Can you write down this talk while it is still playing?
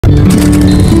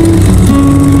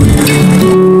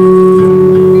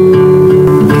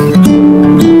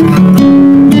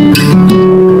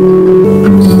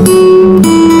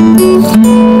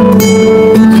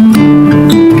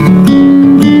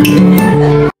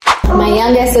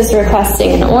Marcus is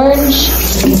requesting an orange,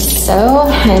 so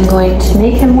I'm going to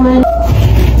make him one.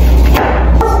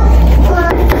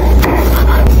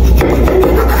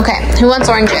 Okay, who wants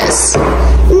oranges?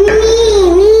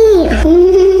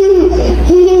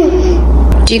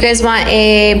 Do you guys want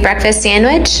a breakfast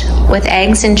sandwich with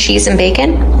eggs and cheese and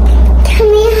bacon?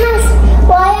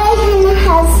 Why I can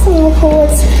have some cold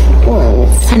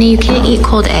ones? Honey, you can't eat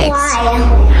cold eggs.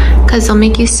 Why? Because they'll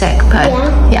make you sick, but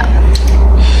yeah.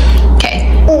 Okay.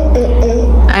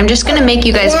 I'm just gonna make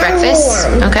you guys breakfast,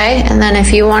 okay? And then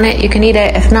if you want it, you can eat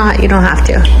it. If not, you don't have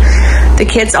to. The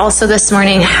kids also this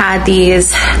morning had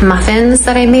these muffins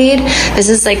that I made. This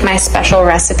is like my special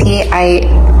recipe.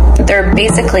 They're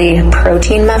basically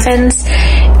protein muffins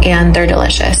and they're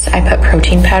delicious. I put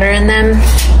protein powder in them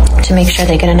to make sure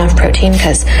they get enough protein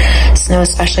because Snow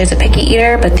especially is a picky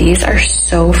eater, but these are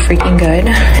so freaking good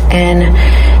and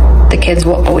the kids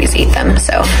will always eat them.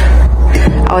 So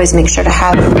always make sure to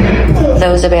have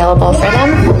those available for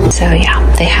them. So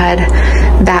yeah, they had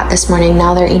that this morning.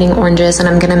 Now they're eating oranges and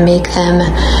I'm gonna make them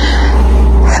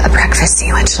a breakfast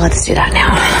sandwich. So let's do that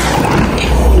now.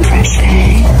 Fresh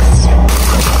eggs.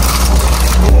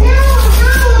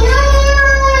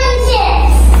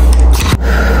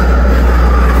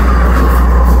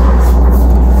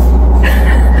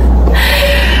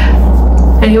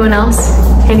 Anyone else?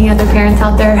 Any other parents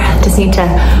out there just need to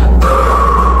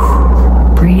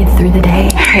breathe through the day?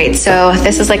 All right, so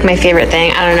this is like my favorite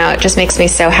thing. I don't know, it just makes me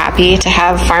so happy to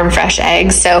have farm fresh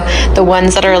eggs. So the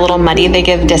ones that are a little muddy, they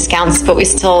give discounts, but we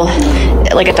still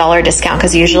like a $1 discount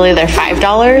because usually they're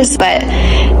 $5, but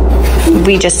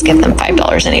we just give them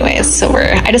 $5 anyways. So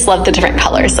I just love the different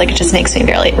colors. Like it just makes me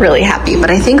really, really happy. But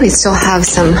I think we still have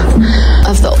some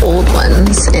of the old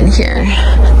ones in here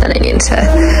that I need to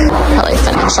probably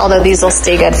finish. Although these will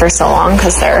stay good for so long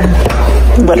because they're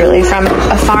literally from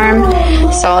a farm.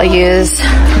 So I'll use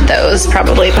those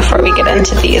probably before we get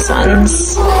into these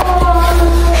ones.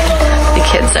 The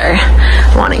kids are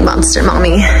wanting Monster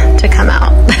Mommy to come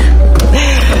out.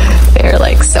 They're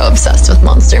like so obsessed with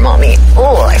Monster Mommy.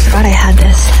 Oh, I forgot I had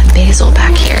this basil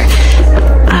back here.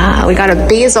 We got a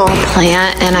basil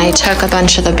plant and I took a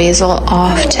bunch of the basil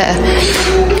off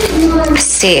to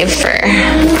save for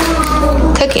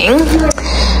cooking.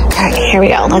 All right, here we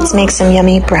go. Let's make some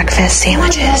yummy breakfast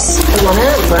sandwiches. I want to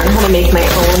learn how to make my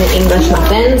own English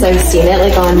muffins. I've seen it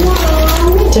like on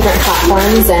different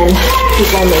platforms and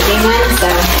people making them, so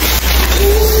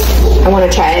I want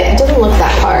to try it. It doesn't look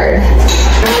that hard.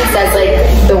 Everyone says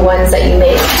like the ones that you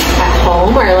make at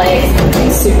home are like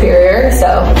superior,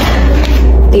 so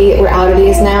we're out of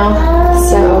these now,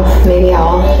 so maybe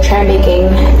I'll try making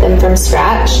them from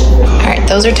scratch. All right,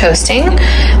 those are toasting.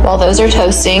 While those are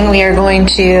toasting, we are going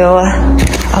to,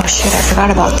 oh shoot, I forgot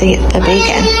about the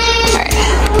bacon. All right,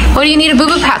 what do you need a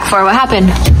boo-boo pack for? What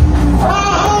happened?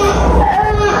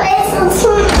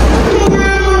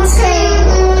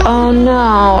 Oh no,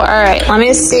 all right, let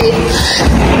me see.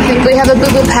 I think we have a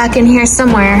boo-boo pack in here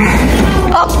somewhere.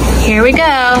 Oh, here we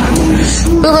go.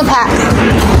 Boo-boo pack.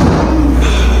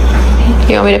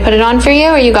 You want me to put it on for you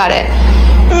or you got it?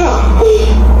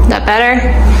 Is that better?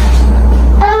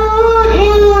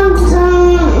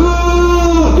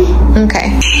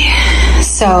 Okay,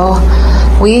 so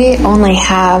we only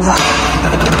have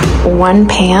one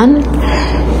pan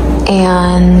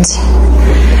and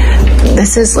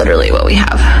this is literally what we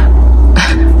have.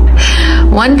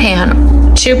 One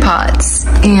pan, 2 pots,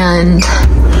 and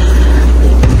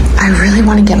I really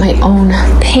want to get my own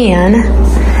pan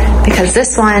because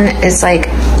this one is like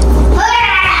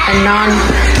a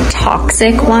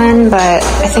non-toxic one, but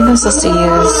I think I'm supposed to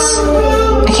use,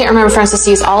 I can't remember if I'm supposed to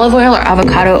use olive oil or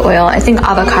avocado oil. I think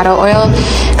avocado oil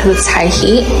because it's high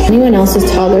heat. Anyone else's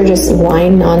toddler just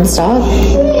whine nonstop?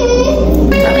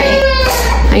 Okay.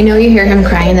 I know you hear him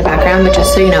crying in the background, but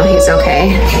just so you know, he's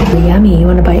okay. Oh, yummy. You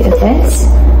want a bite of this?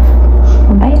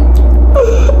 One bite?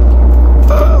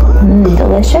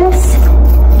 Delicious.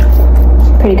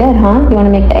 Pretty good, huh? You want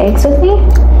to make the eggs with me?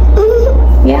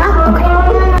 Yeah? Okay.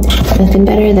 Nothing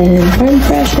better than farm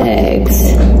fresh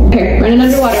eggs. Here, run it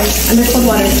under water. Under cold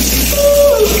water.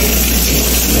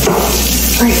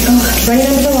 All right, go. Run it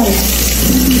under the water.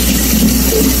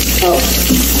 Oh,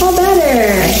 all better.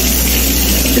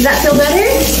 Does that feel better?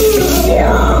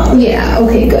 Yeah. Yeah,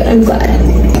 okay, good. I'm glad.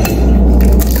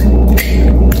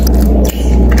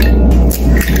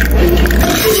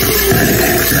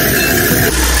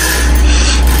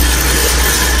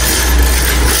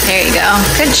 There you go.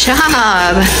 Good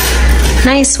job.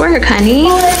 Nice work, honey.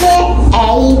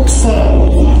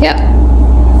 Yep.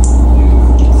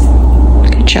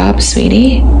 Good job,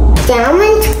 sweetie. Down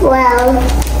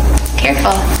 12.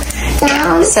 Careful.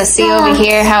 So see over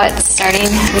here how it's starting?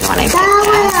 We want to get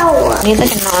that. Need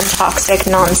like a non-toxic,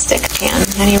 non-stick pan.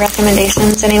 Any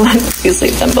recommendations, anyone? Please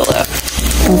leave them below.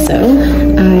 Also,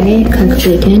 I cook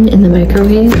bacon in the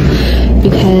microwave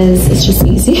because it's just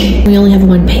easy. We only have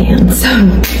one pan, so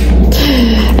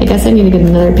I guess I need to get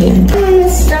another pan. I'm gonna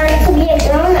start to be a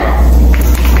grown-up.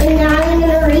 And now I'm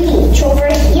gonna reach over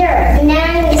here. And then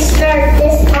I'm gonna start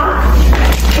this pot.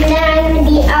 And then I'm gonna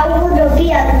be able to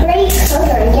be a great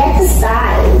cooker and get the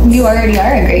size. You already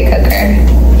are a great cooker.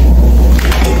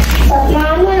 But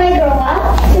Mom, when I grow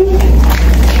up,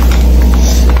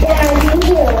 then I can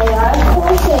do a lot of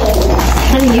cool things.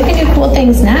 Honey, you can do cool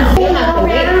things now. You don't have to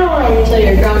wait until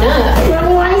you're grown up.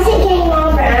 Mom, why is it getting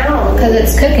all brown? Because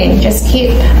it's cooking. Just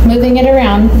keep moving it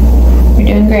around. You're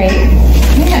doing great.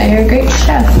 Yeah, you're a great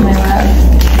chef, my love.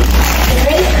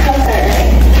 Great cooker.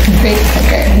 Great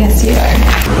cooker. Yes, you are.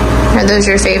 Are those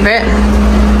your favorite?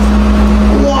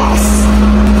 Yes.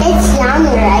 It's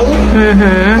yummy, right?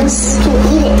 Mm-hmm. And you can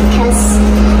eat it because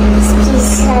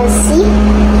see?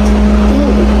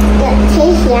 It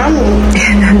tastes yummy.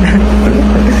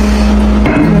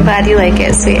 I'm glad you like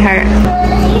it, sweetheart.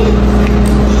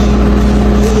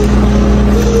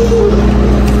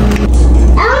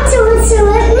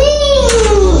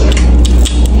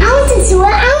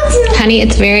 Honey,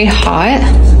 it's very hot.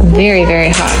 Very,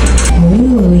 very hot.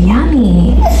 Ooh,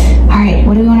 yummy. All right,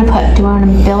 what do we want to put? Do we want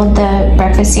to build the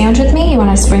breakfast sandwich with me? You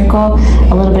want to sprinkle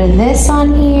a little bit of this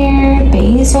on here,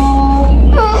 basil,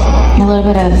 and a little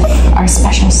bit of our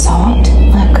special salt.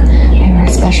 Look, I have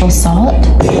our special salt.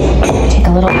 Take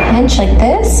a little pinch like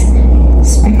this,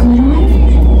 sprinkle it on.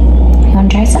 You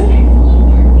want to try some?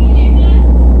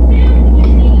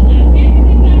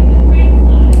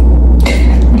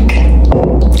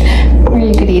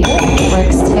 You could eat it. It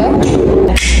works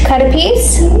too. Cut a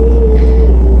piece.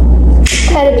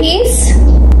 Cut a piece.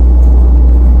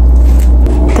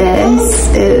 This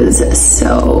is so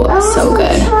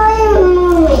good.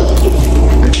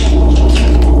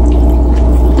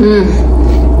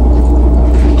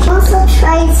 Also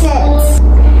try this.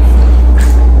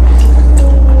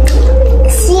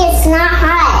 See, it's not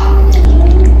hot.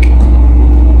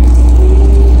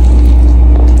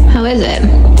 How is it?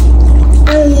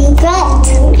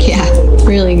 Good. Yeah,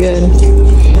 really good.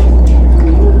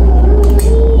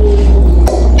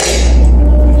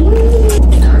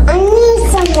 I need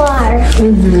some water.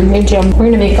 Me too. We're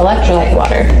gonna make electrolyte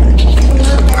water.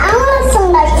 I want some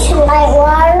electrolyte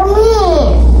water.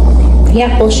 Yeah,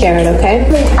 we'll share it, okay?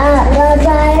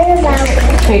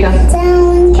 Here you go.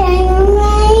 Down came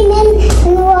raining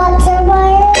and water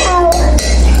wire out.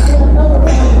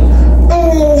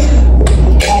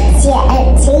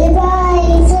 It's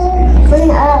riser when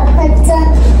up at the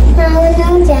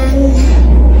down.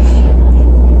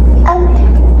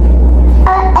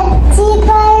 Etsy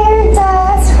fire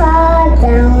does fall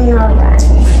down alright.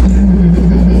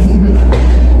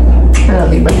 I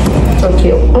love you, buddy. So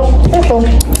cute. Oh, careful.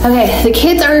 Okay, the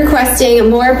kids are requesting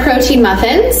more protein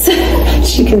muffins.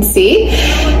 As you can see,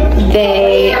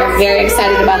 they are very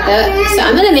excited about that. So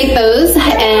I'm gonna make those,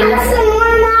 and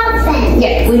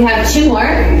yeah, we have 3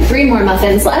 more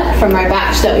muffins left from our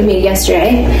batch that we made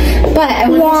yesterday. But I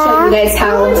want to show you guys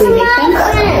how we make them.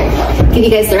 Give you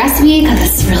guys the recipe because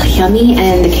it's really yummy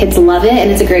and the kids love it,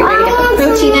 and it's a great way to get the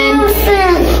protein in.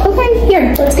 Okay,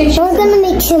 here, let's get you. We're gonna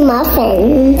make some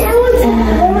muffins.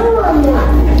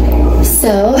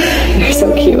 So, you're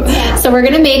so cute. So we're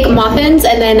gonna make muffins,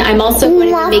 and then I'm also going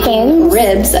to be making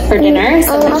ribs for dinner.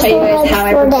 So I'm gonna show you guys how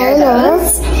I prepare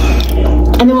those.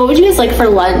 And then what would you guys like for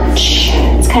lunch?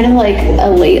 It's kind of like a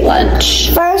late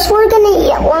lunch. First we're gonna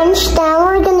eat lunch, then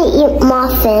we're gonna eat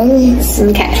muffins.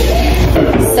 Okay.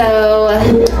 So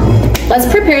let's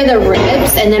prepare the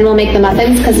ribs, and then we'll make the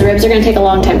muffins because the ribs are gonna take a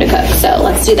long time to cook. So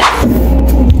let's do that.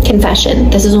 Confession,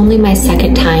 this is only my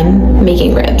 2nd time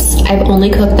making ribs. I've only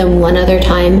cooked them one other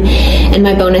time, and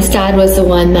my bonus dad was the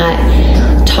one that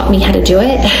taught me how to do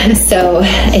it. So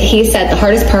he said the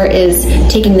hardest part is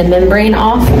taking the membrane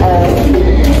off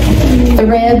of the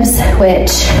ribs,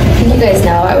 which I think you guys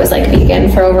know I was like vegan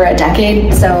for over a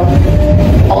decade, so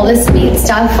all this meat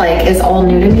stuff like is all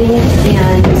new to me,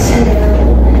 and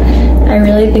I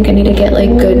really think I need to get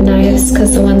like good knives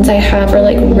because the ones I have are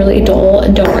like really dull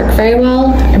and don't work very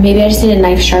well. Or maybe I just need a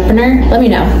knife sharpener. Let me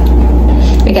know.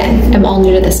 Again, I'm all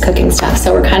new to this cooking stuff,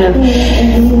 so we're kind of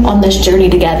on this journey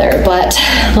together. But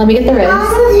let me get the ribs.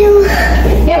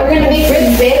 Yeah, we're gonna make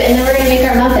ribs, babe, and then we're gonna make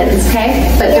our muffins,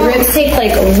 okay? But the ribs take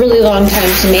like a really long time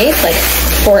to make, like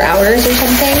 4 hours or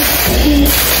something.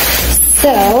 So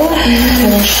I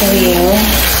will show you.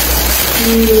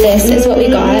 This is what we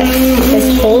got.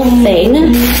 This whole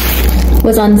thing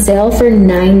was on sale for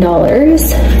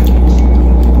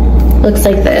 $9. Looks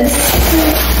like this.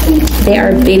 They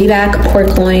are baby back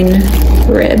pork loin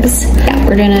ribs. Yeah,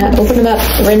 we're gonna open them up,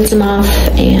 rinse them off,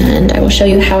 and I will show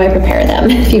you how I prepare them.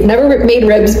 If you've never made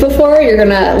ribs before, you're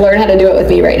gonna learn how to do it with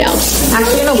me right now. I'm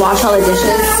actually gonna wash all the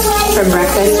dishes from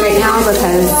breakfast right now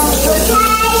because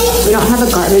we don't have a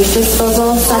garbage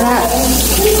disposal set up.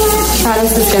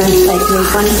 Travis is gonna like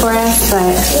make one for us,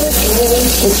 but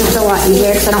it's just a lot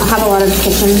easier because I don't have a lot of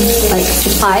kitchen like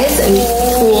supplies and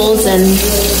tools and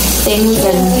things,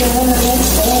 and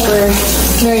we're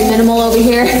very minimal over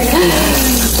here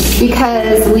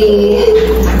because we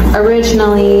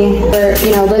originally were,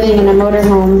 you know, living in a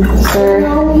motorhome for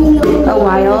a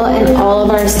while, and all of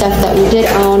our stuff that we did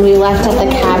own we left at the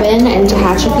cabin in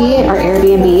Tehachapi, our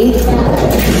Airbnb,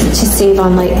 to save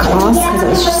on like costs because it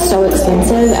was just so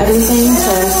expensive, everything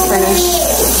to furnish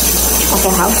a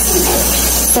whole house.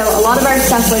 So a lot of our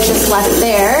stuff was just left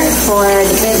there for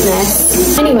the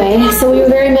business. Anyway, so we were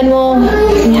very minimal.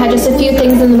 We had just a few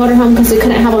things in the motorhome because we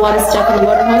couldn't have a lot of stuff in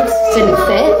the motorhome. It didn't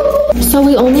fit. So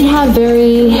we only have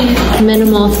very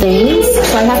minimal things.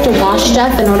 So I have to wash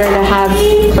stuff in order to have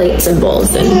plates and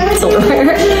bowls and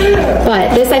silverware.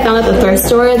 But this I found at the thrift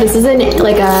store. This is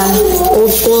like a old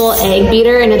school egg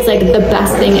beater, and it's like the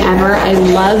best thing ever. I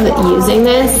love using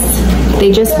this.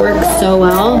 They just work so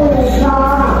well,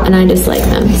 and I just like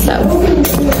them. So,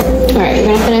 all right, we're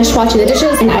gonna finish washing the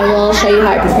dishes, and I will show you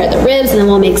how I prepare the ribs, and then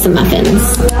we'll make some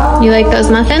muffins. You like those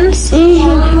muffins?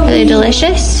 Mm-hmm. Are they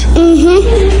delicious? Mm-hmm.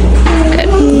 Good.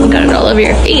 You got it all over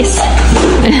your face.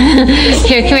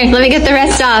 Here, come here. Let me get the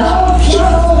rest off.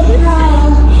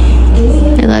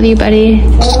 I love you, buddy.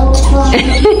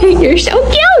 You're so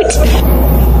cute.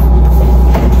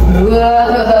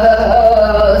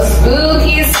 Whoa,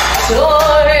 spooky storm.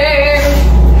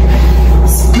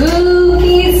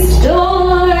 Spooky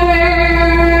storm.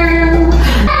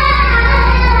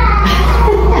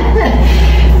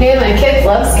 Man, my kids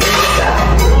love scary stuff.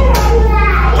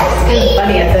 It's kind of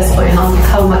funny at this point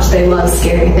how much they love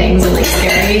scary things and like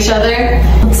scaring each other.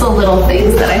 It's the little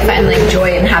things that I find like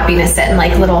joy and happiness in,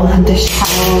 like little dish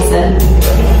towels and...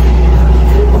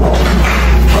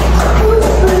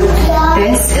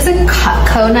 This is a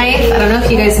Cutco knife. I don't know if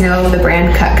you guys know the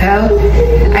brand Cutco.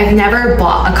 I've never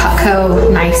bought a Cutco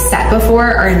knife set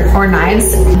before or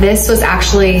knives. This was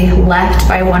actually left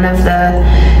by one of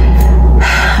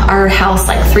our house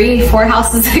like 3-4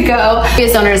 houses ago.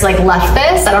 Previous owners like left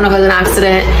this. I don't know if it was an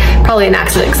accident, probably an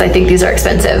accident because I think these are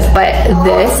expensive, but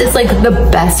this is like the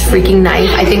best freaking knife.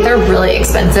 I think they're really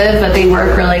expensive, but they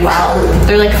work really well.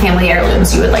 They're like family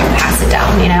heirlooms. You would like pass it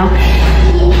down, you know?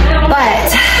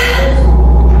 But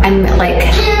I'm like,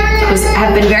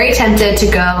 have been very tempted to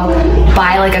go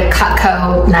buy like a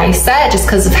Cutco knife set just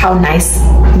because of how nice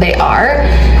they are.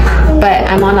 But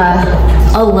I'm on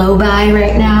a low buy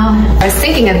right now. I was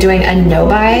thinking of doing a no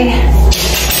buy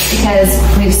because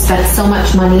we've spent so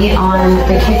much money on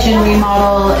the kitchen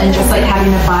remodel and just like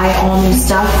having to buy all new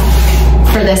stuff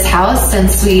for this house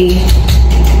since we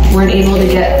weren't able to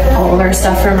get all of our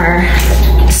stuff from our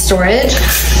storage.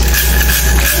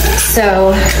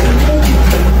 So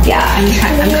yeah,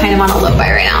 I'm kind of on a low buy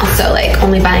right now. So like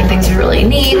only buying things we really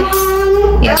need.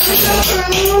 Yeah. I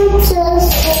want to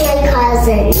see my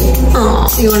cousins. Oh,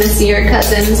 you want to see your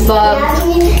cousins, Bob? Yeah,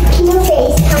 can you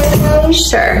FaceTime them?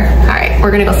 Sure. All right, we're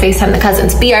gonna go FaceTime the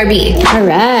cousins. BRB. All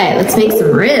right, let's make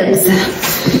some ribs.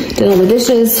 Did all the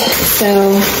dishes. So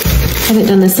I haven't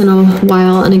done this in a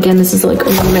while, and again, this is like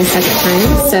only my second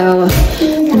time. So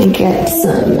I'm gonna get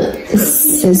some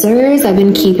scissors I've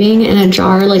been keeping in a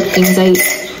jar, like things I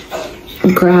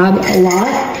grab a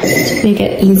lot to make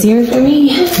it easier for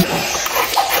me.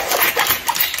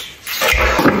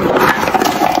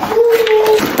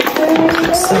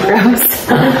 So gross.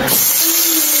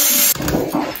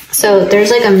 So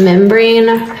there's like a membrane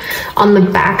on the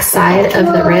back side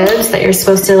of the ribs that you're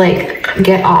supposed to like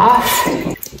get off.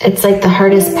 It's like the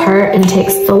hardest part and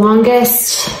takes the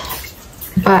longest.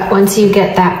 But once you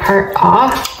get that part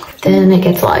off, then it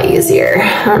gets a lot easier.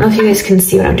 I don't know if you guys can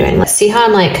see what I'm doing. Let's see how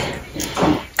I'm like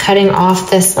cutting off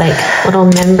this like little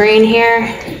membrane here.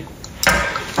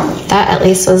 That at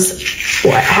least was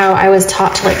how I was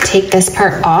taught to like take this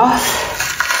part off.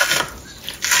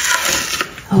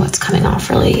 Oh, it's coming off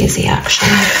really easy actually.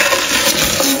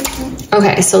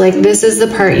 Okay, so like this is the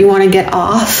part you want to get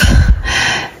off.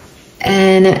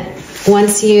 And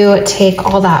once you take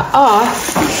all that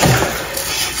off,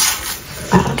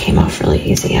 wow, it came off really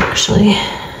easy actually.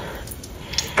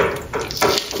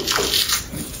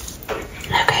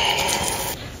 Okay.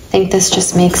 think this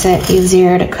just makes it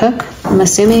easier to cook. I'm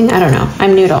assuming, I don't know.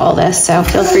 I'm new to all this, so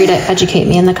feel free to educate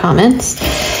me in the comments.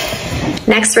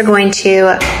 Next, we're going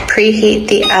to preheat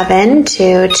the oven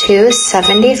to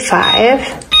 275.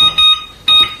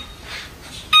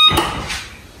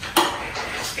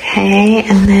 Okay,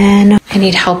 and then I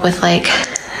need help with like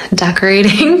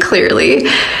decorating, clearly,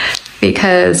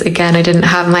 because again, I didn't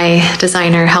have my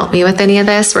designer help me with any of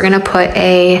this. We're gonna put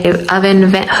a oven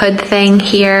vent hood thing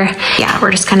here. Yeah,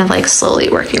 we're just kind of like slowly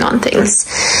working on things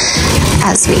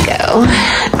as we go.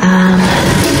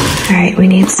 All right, we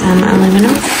need some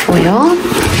aluminum foil.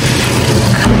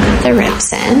 Cook the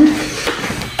ribs in.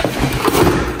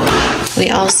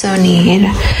 We also need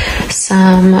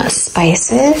some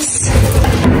spices.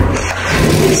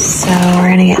 So we're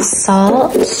gonna get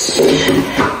salt,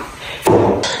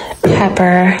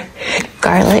 pepper,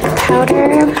 garlic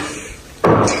powder,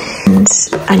 and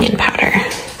onion powder.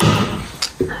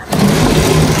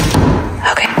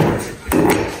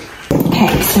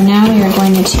 Okay, so now we are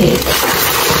going to take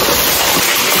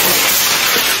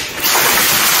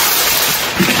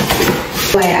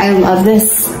Boy, I love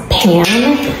this pan.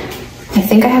 I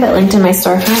think I have it linked in my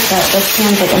storefront, but this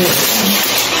pan's like amazing.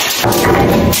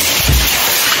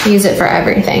 Use it for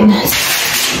everything.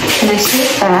 Can I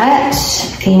take that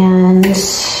and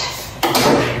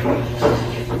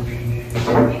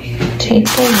take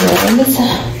the ribs?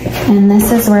 And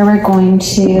this is where we're going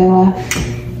to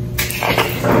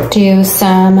do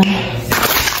some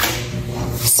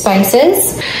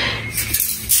spices.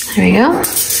 There we go.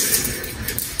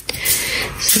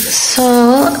 Some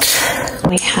salt.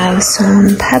 We have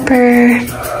some pepper.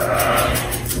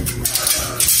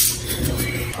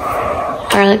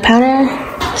 Garlic powder.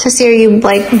 Sissy, are you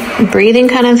like breathing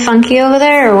kind of funky over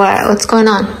there or what? What's going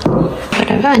on? A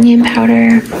bit of onion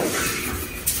powder.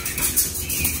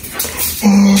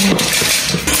 And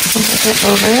flip it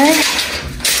over.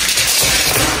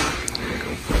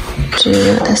 Do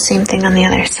the same thing on the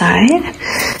other side.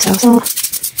 So,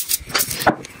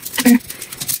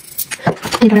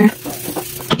 pepper,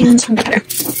 and some butter.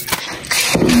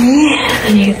 Okay,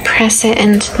 and you press it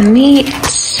into the meat.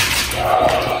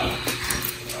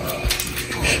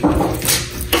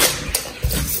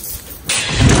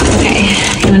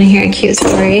 You want to hear a cute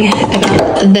story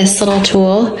about this little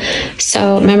tool?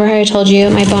 So remember how I told you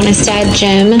my bonus dad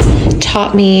Jim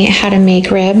taught me how to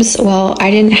make ribs? Well,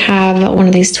 I didn't have one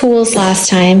of these tools last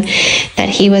time that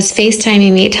he was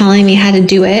FaceTiming me, telling me how to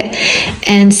do it.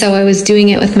 And so I was doing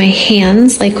it with my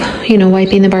hands, like, you know,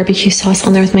 wiping the barbecue sauce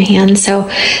on there with my hands. So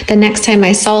the next time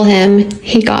I saw him,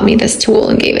 he got me this tool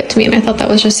and gave it to me. And I thought that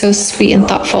was just so sweet and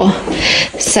thoughtful.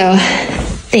 So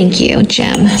thank you,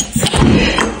 Jim.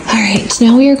 All right,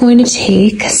 now we are going to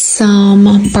take some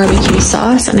barbecue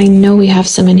sauce, and I know we have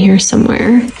some in here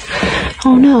somewhere.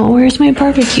 Oh no, where's my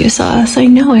barbecue sauce? I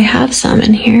know I have some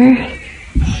in here.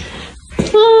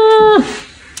 Ah.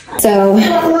 So,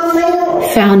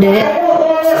 found it.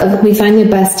 We find the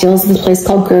best deals at this place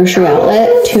called Grocery Outlet.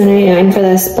 $2.99 for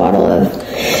this bottle of...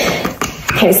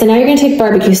 Okay, so now you're gonna take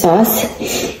barbecue sauce.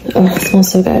 Oh, it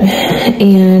smells so good.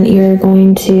 And you're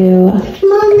going to... Mom, I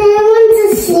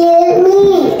want to see it.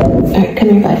 All right, come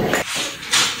here, bud.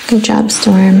 Good job,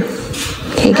 Storm.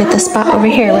 Okay, get the spot over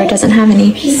here where it doesn't have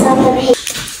any.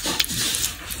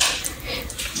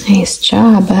 Nice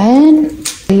job, bud.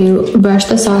 You brush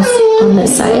the sauce on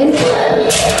this side,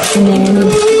 and then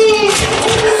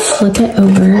flip it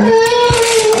over.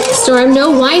 Storm,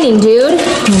 no whining, dude.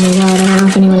 Oh my God, I don't know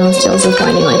if anyone else deals with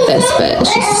whining like this, but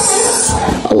it's just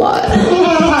a lot. I'm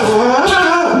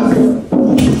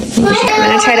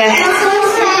gonna try to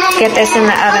get this in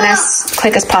the oven as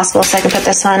quick as possible so I can put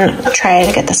this on, try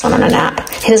to get this one on a nap.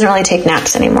 He doesn't really take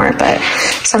naps anymore, but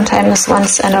sometimes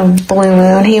once in a blue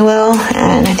moon he will,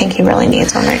 and I think he really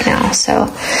needs one right now, so.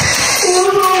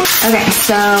 Okay,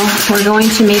 so we're going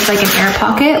to make like an air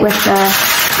pocket with the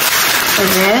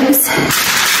ribs.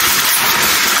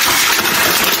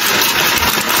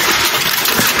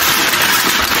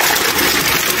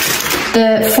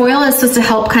 The foil is supposed to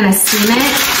help kind of steam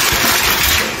it.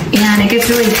 And it gets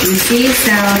really juicy,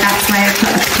 so that's why I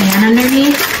put a pan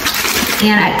underneath.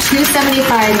 And at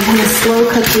 275, you kind of slow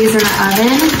cook these in the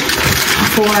oven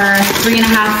for 3.5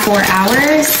 to 4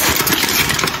 hours.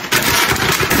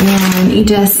 And you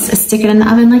just stick it in the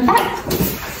oven like that.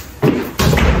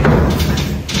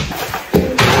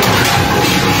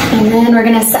 And then we're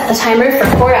gonna set the timer for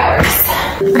 4 hours.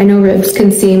 I know ribs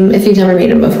can seem, if you've never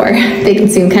made them before, they can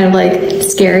seem kind of like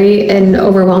scary and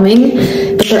overwhelming,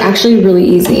 but they're actually really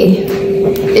easy.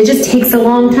 It just takes a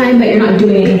long time, but you're not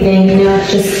doing anything, you know, it's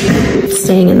just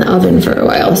staying in the oven for a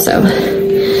while. So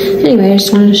anyway, anyway, I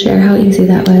just wanted to share how easy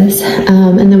that was.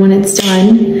 And then when it's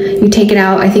done, you take it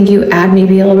out. I think you add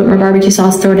maybe a little bit more barbecue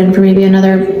sauce, throw it in for maybe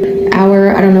another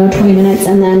hour, I don't know, 20 minutes.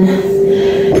 And then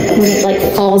when it like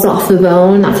falls off the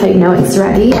bone, that's how you know it's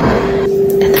ready.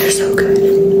 And they're so good.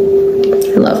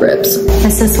 I love ribs.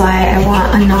 This is why I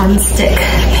want a non-stick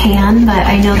pan, but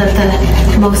I know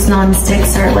that most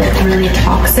non-sticks are like really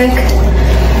toxic.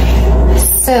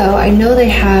 So I know they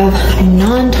have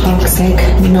non-toxic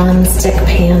non-stick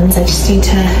pans. I just need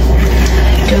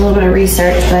to do a little bit of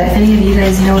research, but if any of you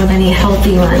guys know of any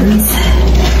healthy ones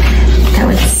that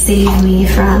would save me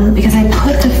from, because I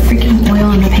put the freaking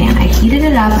oil in the pan. I heated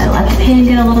it up, I let the pan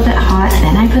get a little bit hot,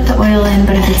 then I put the oil in,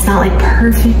 but if it's not like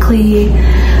perfectly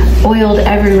oiled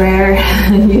everywhere,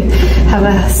 you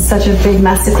have such a big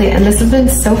mess to clean. And this has been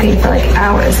soaking for like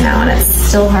hours now, and it's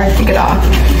still hard to get off.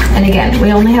 And again,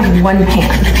 we only have one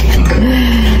pan.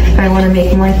 If I want to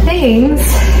make more things,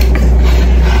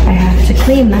 I have to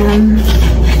clean them.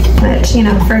 Which, you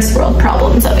know, first world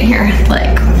problems over here.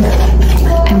 Like,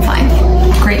 I'm fine.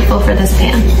 Grateful for this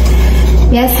pan.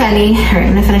 Yes, honey. All right,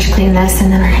 I'm gonna finish cleaning this,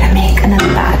 and then we're gonna make another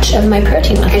batch of my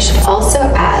protein milk. I should also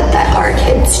add that our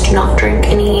kids do not drink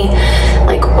any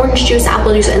like orange juice,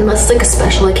 apple juice, unless like a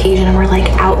special occasion and we're like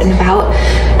out and about.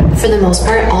 For the most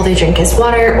part, all they drink is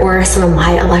water or some of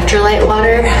my electrolyte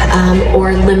water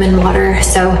or lemon water.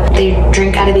 So they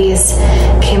drink out of these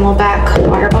Camelback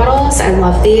water bottles. I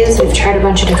love these. We've tried a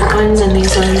bunch of different ones, and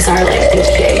these ones are like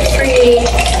BPA free.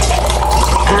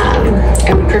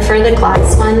 I would prefer the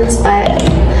glass ones, but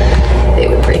they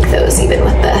would break those even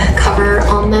with the cover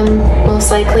on them,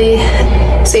 most likely.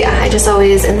 So yeah, I just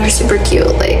always, and they're super cute.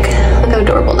 Like, look how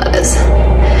adorable that is.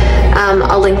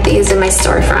 I'll link these in my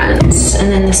storefront.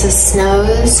 And then this is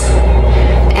Snow's,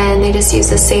 and they just use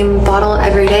the same bottle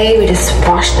every day. We just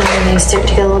wash them and they start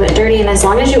to get a little bit dirty. And as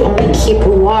long as you only keep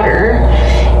water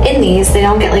in these, they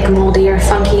don't get like moldy or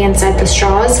funky inside the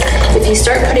straws. If you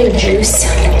start putting juice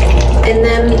in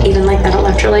them, even like that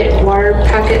electrolyte water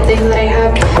packet thing that I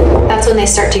have, that's when they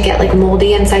start to get like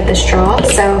moldy inside the straw.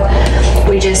 So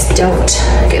we just don't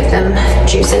give them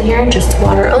juice in here, just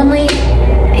water only.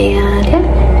 And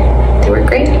yeah, they work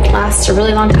great. Last a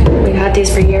really long time. We've had these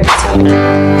for years. So.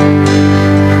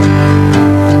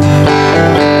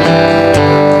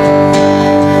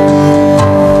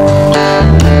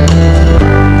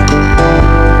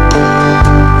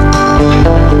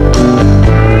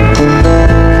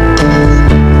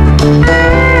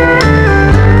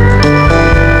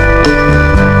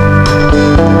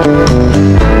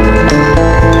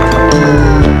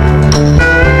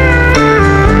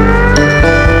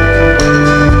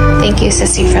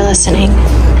 Sissy for listening.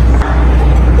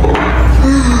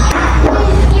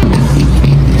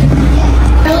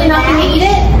 Really not gonna eat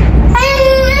it?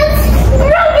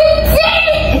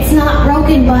 It's not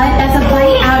broken, bud. That's a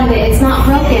bite out of it. It's not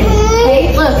broken.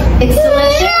 Okay, look, it's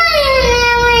delicious.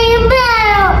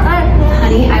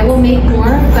 Honey, I will make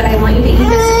more, but I want you to eat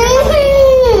this.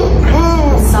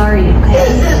 I'm sorry, okay?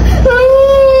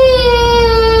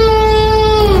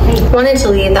 I wanted to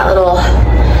leave that little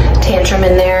tantrum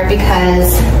in there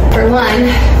because, for one,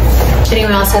 if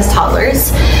anyone else has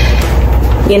toddlers,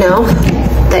 you know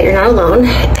that you're not alone,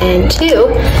 and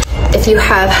two, if you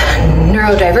have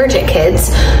neurodivergent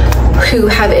kids who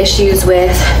have issues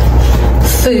with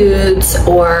foods,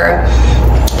 or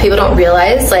people don't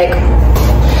realize like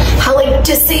how like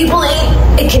disabling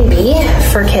it can be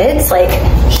for kids. Like,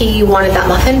 he wanted that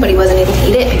muffin, but he wasn't able to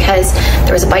eat it because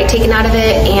there was a bite taken out of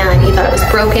it and he thought it was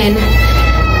broken.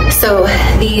 So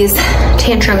these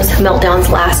tantrums, meltdowns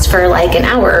last for like an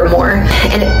hour or more,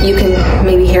 and you can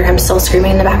maybe hear him still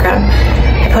screaming in the background.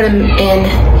 I put him in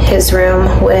his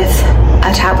room with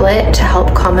a tablet to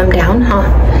help calm him down,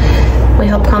 We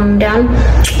help calm him down?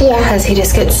 Yeah. Because he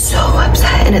just gets so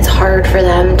upset, and it's hard for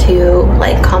them to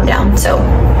like calm down. So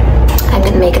I'm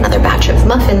gonna make another batch of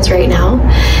muffins right now.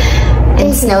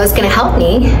 And Snow is gonna help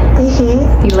me.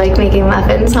 You like making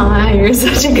muffins, huh? You're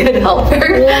such a good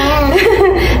helper. Yeah.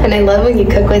 And I love when you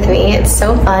cook with me. It's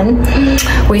so fun.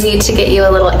 We need to get you a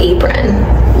little apron.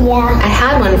 Yeah. I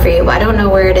had one for you, but I don't know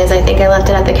where it is. I think I left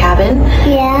it at the cabin.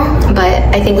 Yeah. But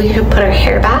I think we could put our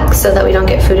hair back so that we don't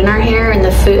get food in our hair, and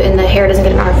the hair doesn't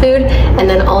get in our food. And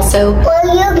then also,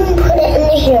 well, you can put it in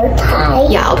the hair tie.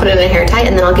 Yeah, I'll put it in a hair tie,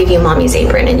 and then I'll give you Mommy's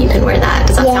apron, and you can wear that.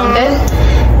 Does that sound good?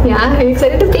 Yeah, are you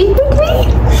excited to bake with me?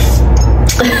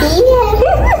 Yeah.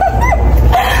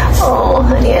 Oh,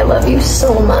 honey, I love you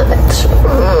so much.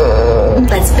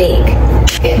 Let's bake.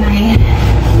 Get my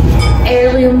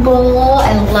heirloom bowl.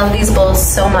 I love these bowls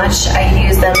so much. I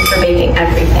use them for baking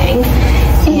everything.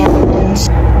 And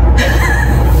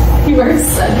you are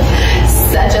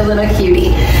such a little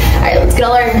cutie. All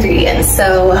right,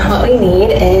 so what we need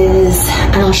is,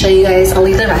 and I'll show you guys, I'll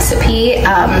leave the recipe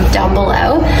down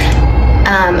below,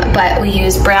 but we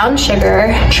use brown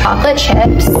sugar, chocolate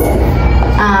chips,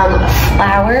 flour,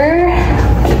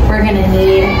 we're gonna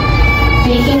need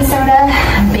baking soda,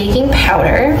 baking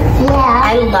powder. Yeah.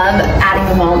 I love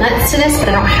adding walnuts to this, but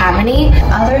I don't have any.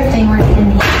 Other thing we're gonna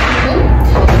need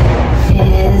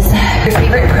is your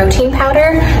favorite protein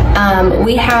powder.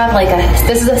 We have like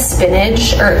this is a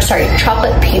spinach, or sorry,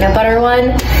 chocolate peanut butter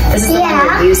one. This is the one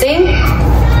we're using.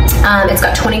 It's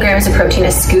got 20 grams of protein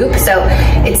a scoop, so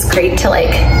it's great to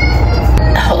like,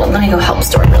 hold on, let me go help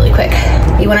store really quick.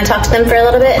 You wanna talk to them for a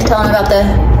little bit and tell them about the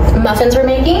muffins we're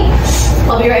making?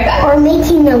 I'll be right back. We're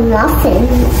making a muffin.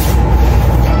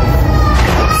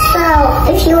 So,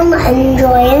 if you want to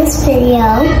enjoy this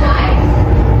video,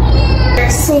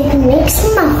 so you can make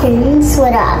some muffins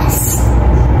with us.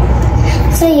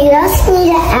 So you just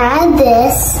need to add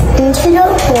this into the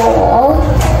bowl.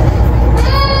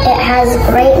 It has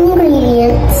great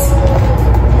ingredients.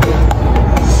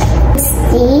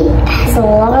 See, it has a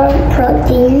lot of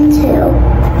protein too.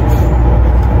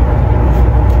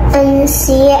 And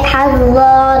see, it has a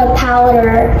lot of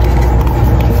powder.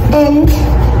 And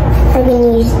we're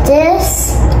gonna use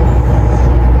this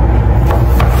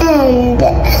and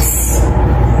this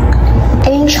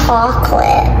and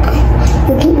chocolate.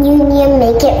 You need to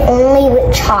make it only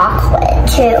with chocolate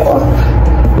too.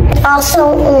 Also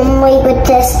only with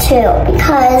this too,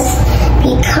 because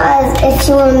if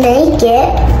you make it,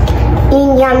 you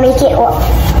need to make it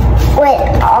with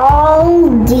all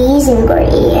these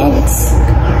ingredients.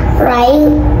 Right?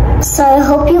 So I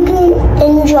hope you can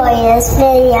enjoy this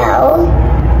video.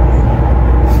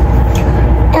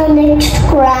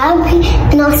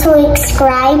 And also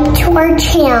subscribe to our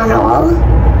channel.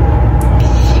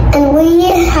 And we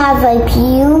have a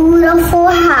beautiful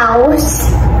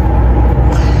house.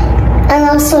 And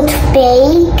also to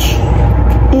bake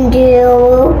and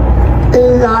do a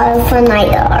lot of fun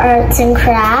like arts and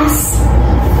crafts.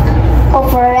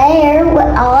 Over there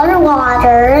with all our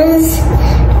waters.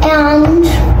 And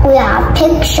we have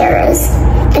pictures.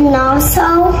 And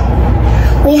also,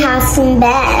 we have some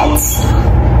beds.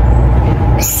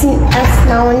 A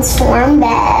snow and storm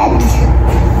bed.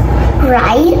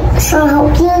 Right? So I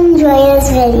hope you enjoy this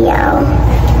video.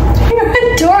 You're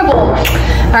adorable.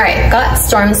 Alright, got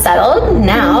storm settled.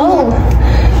 Now,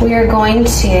 we are going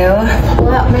to pull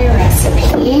out my recipe.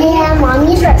 Yeah,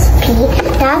 Mommy's recipe.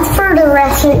 That's for the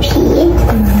recipe.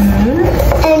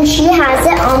 And she has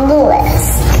it on the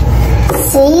list.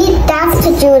 See, that's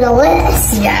to do the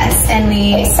list. Yes, and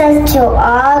it says do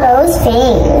all those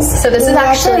things. So this is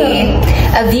actually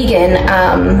a vegan.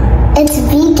 It's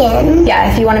vegan. Yeah,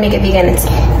 if you want to make it vegan, it's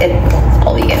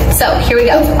all vegan. So here we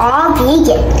go. It's all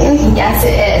vegan. Yes,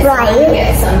 it is. Right. So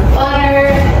get some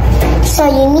butter. So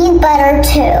you need butter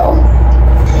too.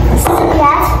 So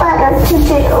that's butter to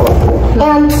do.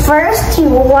 And first you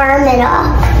warm it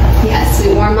up. Yes,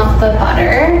 we warm up the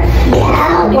butter.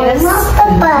 Yeah, warm up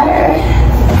the butter.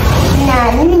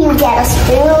 Then you get a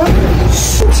spoon,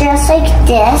 just like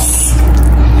this.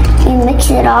 You mix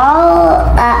it all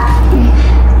up.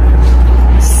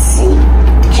 See,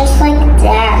 just like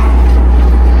that.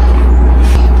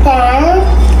 Then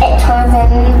it turns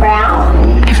in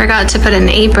brown. I forgot to put an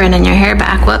apron in your hair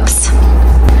back. Whoops.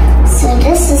 So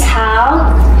this is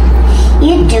how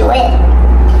you do it.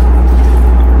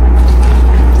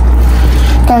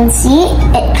 Then see,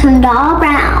 it turned all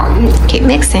brown. Keep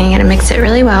mixing, you gotta mix it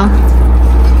really well.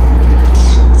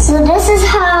 So this is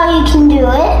how you can do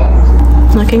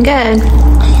it. Looking good.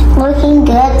 Looking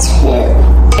good too.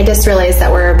 I just realized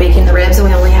that we're baking the ribs and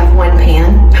we only have one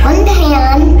pan. One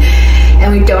pan.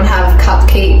 And we don't have a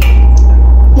cupcake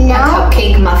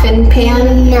muffin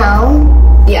pan. No.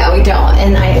 Yeah, we don't.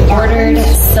 And I ordered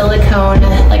silicone,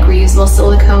 like reusable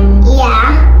silicone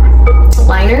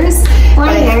liners.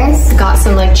 I got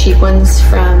some like cheap ones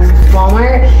from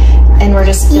Walmart, and we're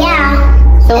just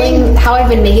filling how I've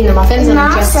been making the muffins. And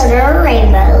also there are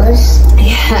rainbows.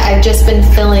 Yeah, I've just been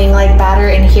filling like batter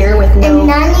in here with no. And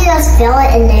then you just fill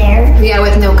it in there. Yeah,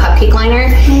 with no cupcake liner.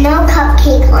 No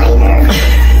cupcake liner.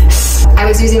 I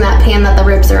was using that pan that the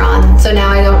ribs are on, so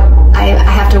now I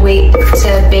have to wait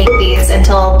to bake these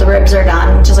until the ribs are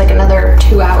done, which is like another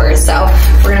 2 hours. So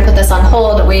we're gonna put this on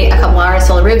hold, wait a couple hours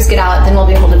till the ribs get out, then we'll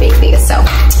be able to bake these. So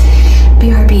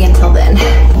BRB until then.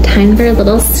 Time for a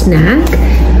little snack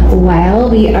while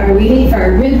we are waiting for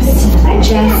our ribs to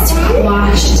digest.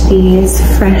 Washed these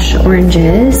fresh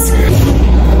oranges.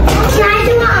 Can I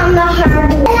do it on the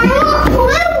hard way? I want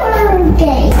blue orange.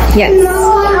 Yes. No, I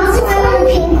also want a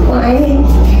pink one.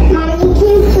 Mommy, can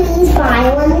you please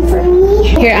buy one for me?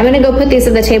 Here, I'm gonna go put these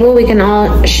at the table, we can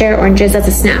all share oranges as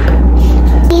a snack.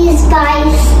 These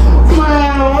guys,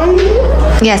 my own.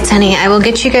 Yes, honey, I will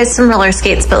get you guys some roller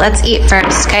skates, but let's eat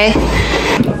first, okay?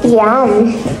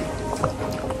 Yum.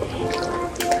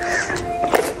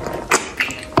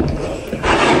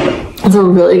 Those are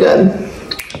really good.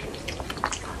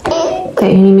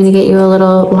 Okay, you need me to get you a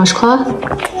little washcloth?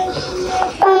 Okay.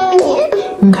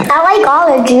 I like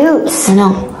all the juice. I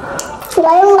know.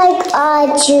 I like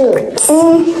juice.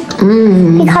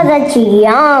 Because it's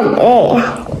yummy.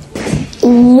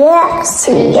 Yes,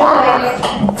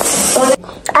 yeah.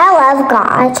 I love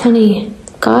God. Honey,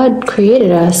 God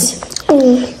created us.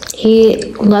 He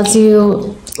loves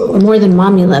you more than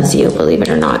mommy loves you, believe it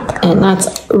or not. And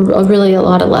that's really a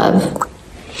lot of love.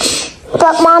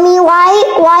 But mommy,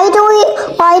 why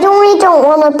don't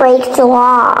want to break the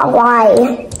law?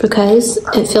 Why? Because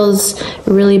it feels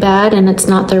really bad and it's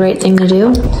not the right thing to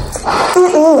do.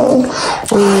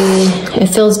 It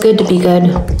feels good to be good.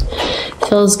 It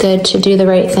feels good to do the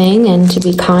right thing and to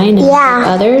be kind and help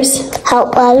others.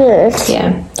 Help others.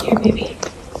 Yeah. Here, baby.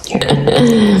 Here.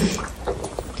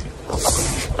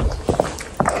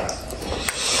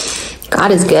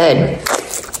 God is good.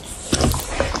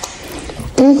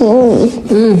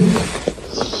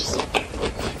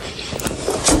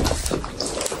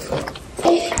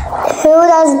 Who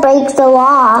does break the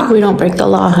law? We don't break the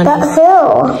law, honey. But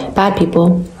who? Bad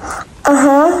people.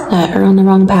 Uh-huh. That are on the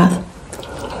wrong path.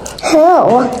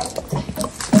 Who?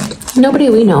 Nobody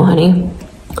we know, honey.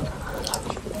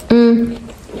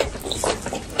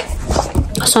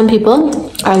 Some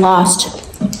people are lost.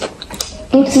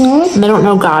 They don't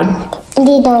know God.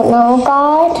 They don't know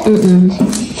God?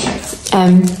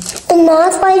 And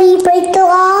that's why they break the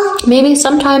law? Maybe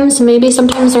sometimes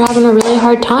they're having a really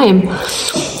hard time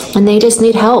and they just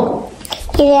need help.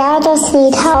 Yeah, just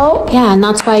need help. Yeah, and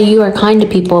that's why you are kind to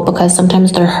people, because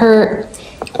sometimes they're hurt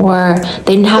or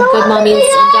they didn't have good mommies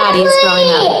and daddies growing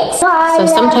up. So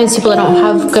sometimes people that don't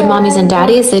have good mommies and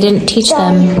daddies, they didn't teach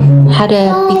them how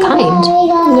to be kind.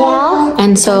 Yeah.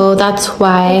 And so that's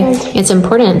why it's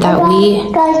important that we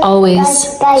always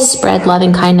spread love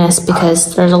and kindness,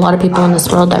 because there's a lot of people in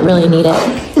this world that really need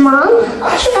it. Mom,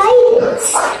 try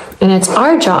this. And it's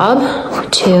our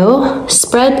job to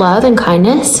spread love and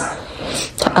kindness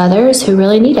to others who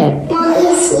really need it. Mom,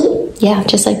 you see? Yeah,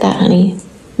 just like that, honey.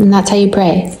 And that's how you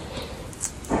pray.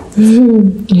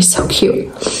 You're so cute.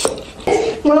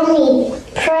 Mommy,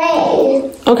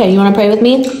 pray. Okay, you want to pray with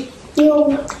me?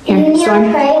 You Here, need to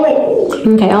Storm. pray with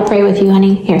me. Okay, I'll pray with you,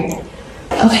 honey. Here.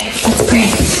 Okay, let's pray.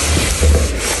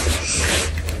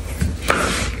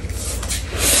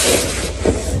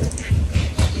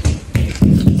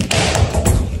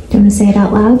 Do you want to say it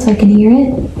out loud so I can hear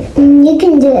it? You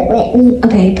can do it with me.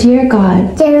 Okay, dear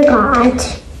God. Dear God,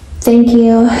 Thank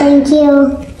you thank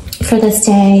you for this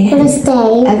day. for this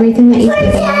day. Everything that you've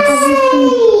given us. Everything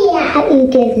that you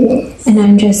given us. And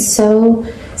I'm just so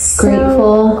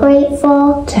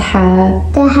grateful to to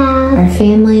have have our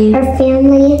family our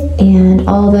family and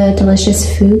all the delicious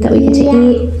food that we get to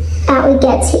eat. that we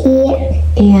get to eat.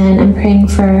 And I'm praying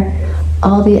for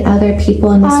all the other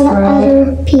people in this All the world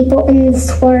other people in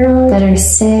this world that are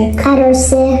sick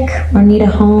or need a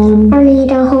home or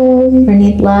need a home or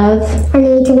need love or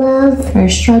need love or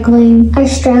struggling. or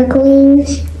struggling.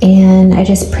 And I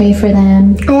just pray for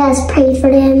them, I just pray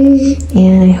for them.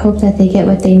 and I hope that they get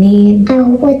what they need. I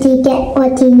hope they get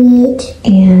what they need.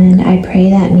 And I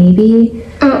pray that maybe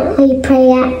I pray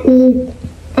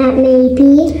that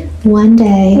maybe one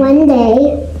day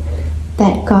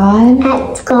that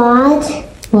God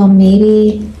will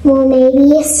maybe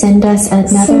send us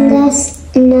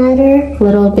another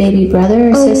little baby brother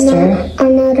or sister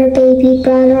another baby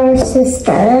brother or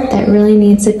sister that really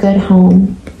needs a good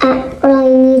home, that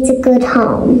really needs a good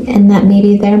home. and that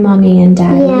maybe their mommy and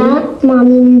daddy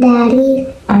Mommy and daddy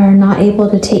are not able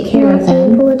to take care of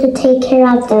them, able to take care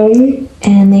of them.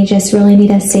 and they just really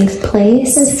need a safe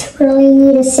place Just really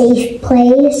need a safe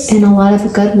place and a lot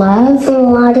of good love and a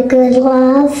lot of good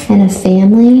love and a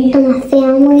family and a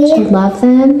family to love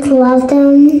them to love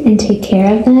them and take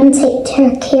care of them. and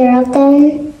take care of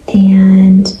them.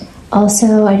 And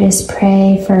also I just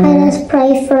pray for I just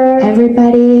pray for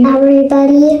everybody,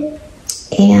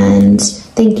 and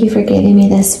thank you for giving me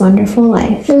this wonderful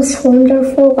life. this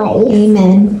wonderful life.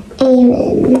 Amen.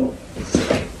 Amen.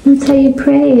 That's how you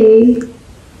pray.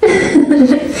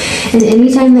 And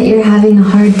anytime that you're having a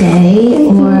hard day,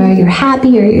 or you're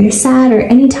happy, or you're sad, or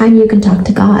anytime you can talk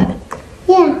to God.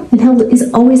 Yeah. And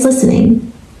He's always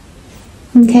listening.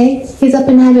 Okay? He's up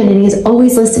in heaven and He's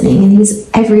always listening, and He's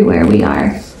everywhere we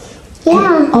are.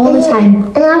 Yeah. All the time.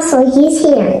 And also, He's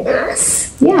hearing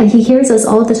us. Yeah, he hears us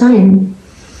all the time.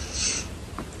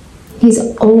 He's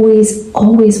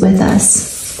always with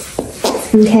us.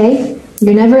 Okay?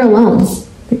 You're never alone.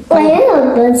 I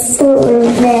am, but so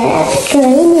that I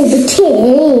need a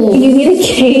cane. You need a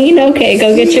cane? Okay,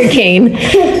 go get your cane.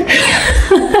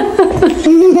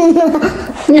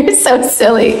 You're so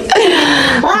silly.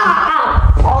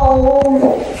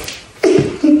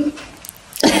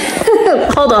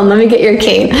 Hold on, let me get your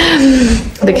cane.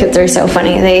 The kids are so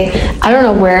funny. I don't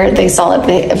know where they saw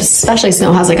it, especially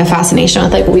Snow has like a fascination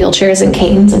with like wheelchairs and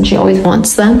canes, and she always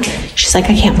wants them. She's like,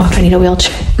 I can't walk, I need a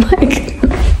wheelchair. I'm like,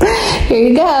 here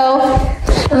you go.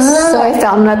 So I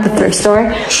found them at the thrift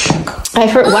store.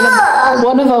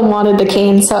 One of them wanted the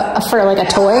cane for like a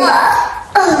toy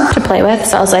to play with.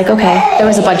 So I was like, okay. There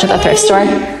was a bunch at the thrift store.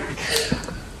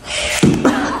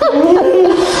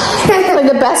 Like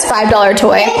the best $5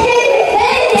 toy.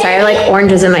 Sorry, I like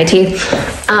oranges in my teeth.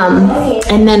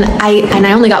 And then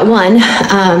I only got one.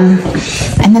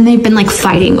 And then they've been like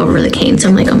fighting over the cane. So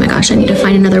I'm like, oh my gosh, I need to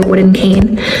find another wooden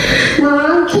cane.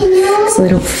 Mom, can you? So they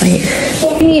don't fight.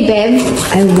 Hey babe,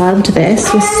 I loved this.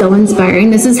 It was so inspiring.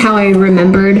 This is how I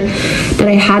remembered that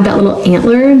I had that little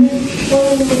antler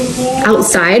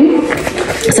outside.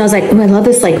 So I was like, oh, I love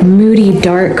this like moody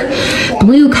dark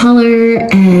blue color,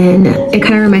 and it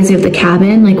kind of reminds me of the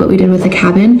cabin, like what we did with the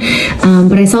cabin.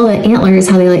 But I saw the antlers,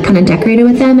 how they like kind of decorated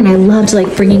with them, and I loved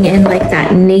like bringing in like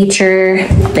that nature,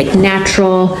 like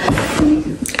natural,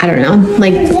 I don't know,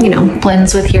 like, you know,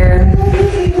 blends with your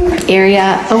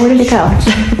area. Oh, where did it go?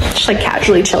 Just like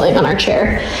casually chilling on our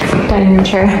chair, dining room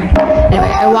chair. Anyway,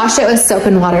 I washed it with soap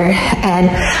and water, and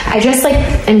I just like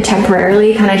am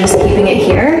temporarily kind of just keeping it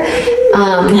here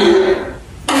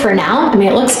for now. I mean,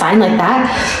 it looks fine like that,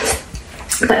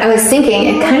 but I was thinking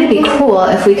it'd kind of be cool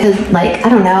if we could, like, I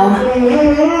don't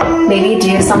know, maybe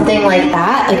do something like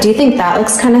that. Like, do you think that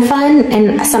looks kind of fun?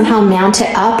 And somehow mount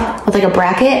it up with like a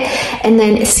bracket, and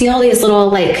then see all these little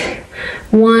like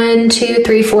 1, 2,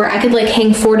 3, 4. I could like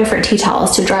hang 4 different tea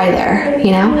towels to dry there,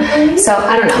 you know? So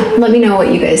I don't know. Let me know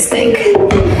what you guys think.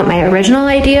 What my original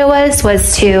idea was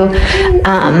to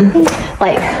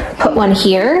like put one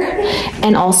here,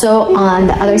 and also on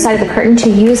the other side of the curtain to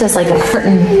use as like a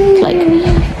curtain,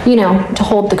 like, you know, to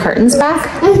hold the curtains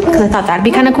back, because I thought that'd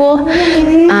be kind of cool.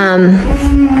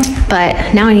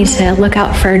 But now I need to look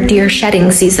out for deer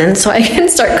shedding season so I can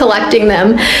start collecting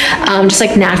them, just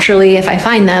like naturally if I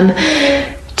find them,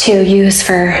 to use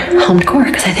for home decor,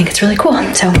 because I think it's really cool.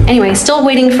 So anyway, still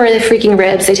waiting for the freaking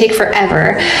ribs. They take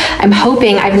forever. I'm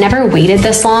hoping, I've never waited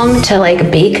this long to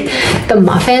like bake the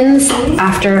muffins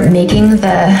after making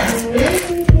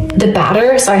the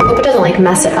batter, so I hope it doesn't like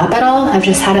mess it up at all. I've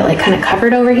just had it like kind of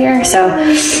covered over here, so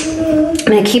I'm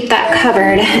gonna keep that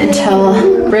covered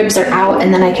until ribs are out,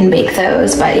 and then I can bake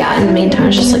those. But yeah, in the meantime, I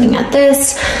was just looking at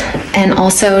this, and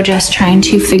also just trying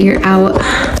to figure out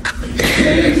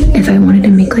if I wanted to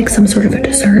make like some sort of a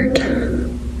dessert.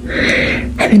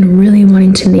 I've been really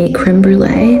wanting to make creme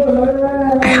brulee.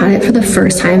 I had it for the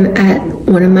first time at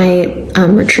one of my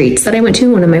retreats that I went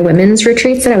to, one of my women's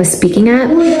retreats that I was speaking at,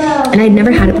 and I'd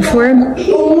never had it before, and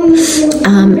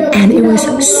it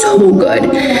was so good.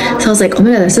 So I was like, oh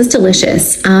my god, this is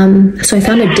delicious. So I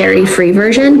found a dairy-free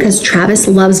version because Travis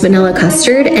loves vanilla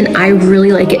custard, and I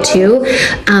really like it too,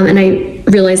 and I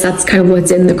realized that's kind of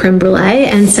what's in the creme brulee,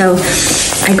 and so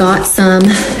I got some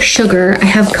sugar. I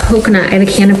have coconut. I have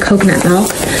a can of coconut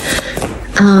milk,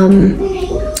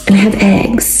 and I have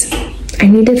eggs. I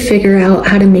need to figure out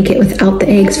how to make it without the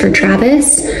eggs for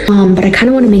Travis, but I kind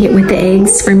of want to make it with the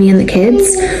eggs for me and the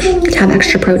kids to have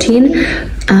extra protein.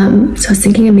 So I was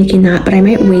thinking of making that, but I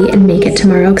might wait and make it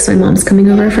tomorrow because my mom's coming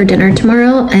over for dinner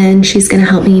tomorrow, and she's gonna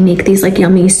help me make these like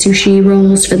yummy sushi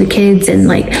rolls for the kids and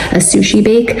like a sushi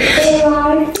bake.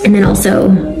 And then also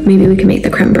maybe we can make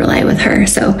the creme brulee with her.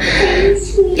 So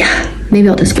yeah, maybe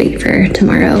I'll just wait for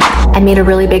tomorrow. I made a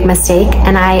really big mistake,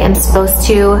 and I am supposed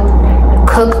to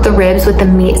cook the ribs with the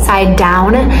meat side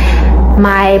down.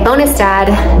 My bonus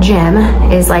dad, Jim,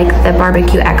 is like the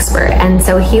barbecue expert, and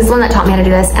so he's the one that taught me how to do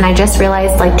this, and I just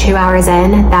realized like 2 hours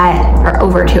in that, or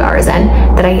over 2 hours in,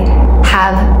 that I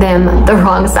have them the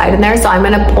wrong side in there, so I'm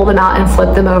gonna pull them out and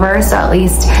flip them over, so at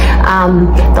least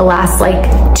the last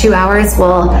like 2 hours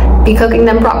will be cooking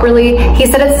them properly. He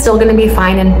said it's still gonna be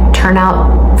fine and turn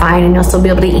out fine, and you'll still be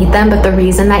able to eat them, but the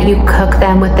reason that you cook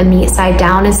them with the meat side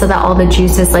down is so that all the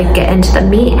juices like get into the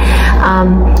meat.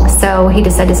 So he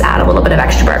just said just add a little bit of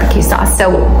extra barbecue sauce.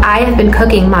 So I have been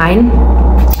cooking mine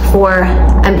for,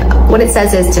 what it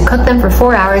says is to cook them for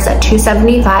 4 hours at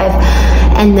 275,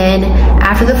 and then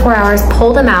after the 4 hours,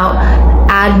 pull them out,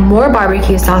 add more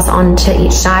barbecue sauce onto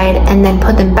each side, and then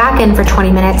put them back in for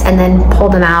 20 minutes and then pull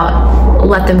them out,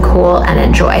 let them cool and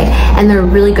enjoy. And they're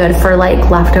really good for like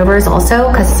leftovers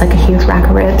also, because it's like a huge rack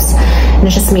of ribs and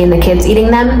it's just me and the kids eating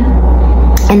them.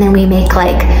 And then we make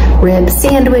like rib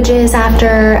sandwiches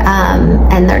after,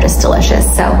 and they're just delicious.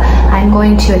 So I'm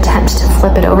going to attempt to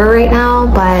flip it over right now,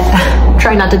 but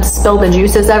try not to spill the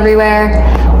juices everywhere.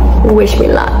 Wish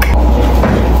me luck.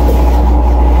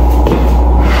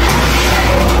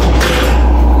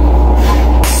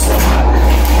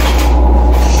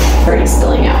 Already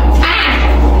spilling out. Ah!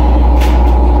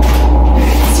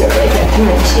 Let's do it really good. Come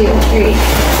on, 2, 3.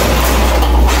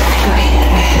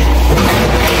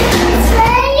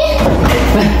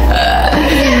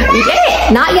 We did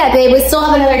it! Not yet, babe. We still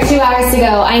have another 2 hours to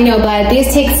go. I know, bud.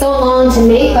 These take so long to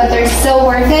make, but they're so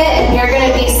worth it. You're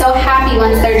gonna be so happy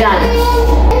once they're done.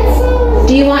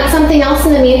 Do you want something else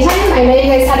in the meantime? I know you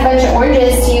guys had a bunch of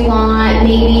oranges. Do you want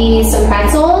maybe some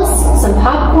pretzels, some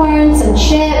popcorn, some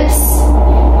chips?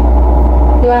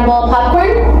 You want a bowl of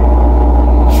popcorn?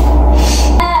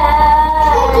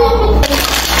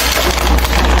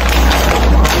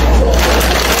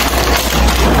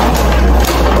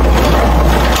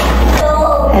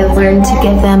 I've learned to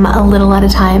give them a little at a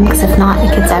time, because if not,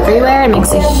 it gets everywhere and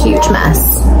makes a huge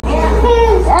mess.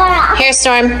 Here,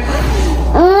 Storm.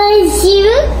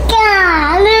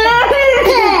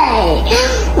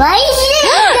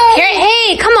 Here,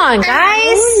 hey, come on,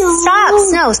 guys. Stop,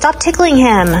 Snow, stop tickling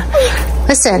him.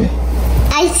 Listen.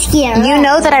 I'm scared. You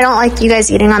know that I don't like you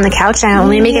guys eating on the couch. I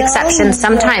only make exceptions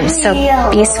sometimes, so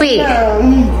be sweet.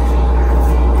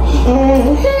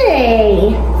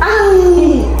 Hey.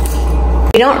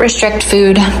 We don't restrict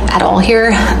food at all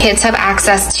here. Kids have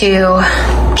access to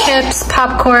chips,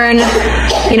 popcorn,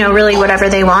 you know, really whatever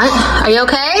they want. Are you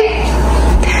okay?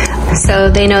 So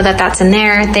they know that that's in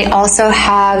there. They also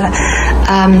have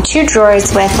 2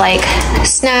 drawers with like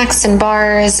snacks and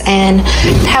bars and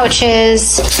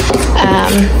pouches.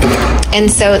 And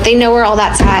so they know where all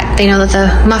that's at. They know that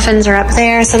the muffins are up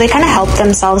there. So they kind of help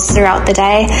themselves throughout the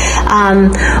day.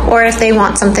 Or if they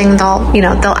want something,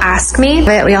 they'll ask me.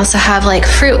 But we also have like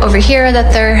fruit over here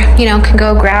that they're, can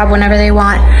go grab whenever they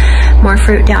want. More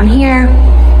fruit down here.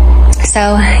 So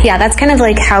yeah, that's kind of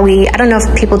like how I don't know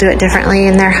if people do it differently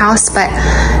in their house, but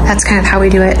that's kind of how we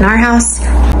do it in our house.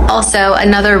 Also,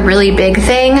 another really big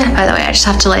thing, by the way, I just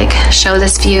have to like show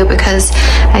this view because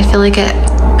I feel like it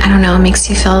makes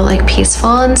you feel like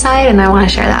peaceful inside, and I want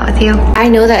to share that with you. I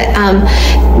know that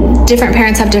different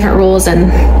parents have different rules,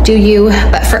 and do you,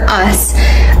 but for us,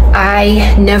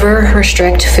 I never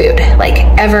restrict food, like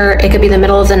ever. It could be the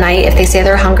middle of the night. If they say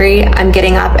they're hungry, I'm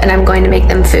getting up and I'm going to make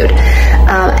them food.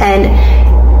 And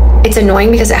it's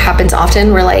annoying because it happens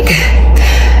often. We're like,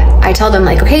 I tell them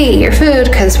like, okay, eat your food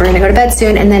because we're gonna go to bed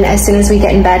soon. And then as soon as we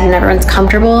get in bed and everyone's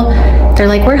comfortable, they're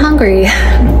like, we're hungry.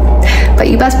 But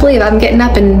you best believe I'm getting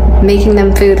up and making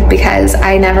them food because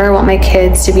I never want my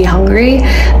kids to be hungry.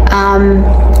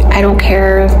 I don't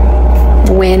care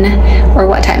when or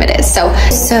what time it is. So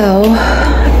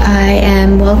I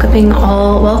am welcoming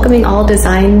all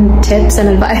design tips and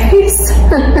advice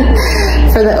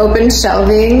for the open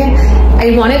shelving.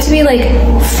 I want it to be like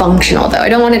functional though. I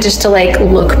don't want it just to like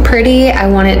look pretty. I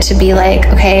want it to be like,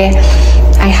 okay,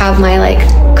 I have my like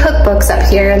cookbooks up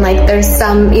here, and like there's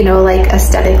some, like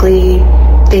aesthetically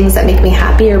things that make me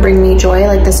happy or bring me joy,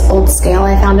 like this old scale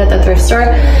I found at the thrift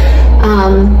store.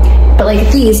 But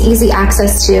like these, easy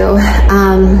access to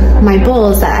my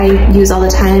bowls that I use all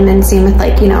the time, and same with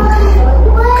like,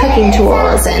 cooking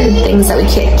tools and things that we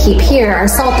keep here, our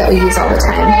salt that we use all the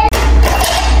time.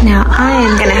 Now I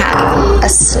am gonna have a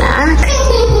snack.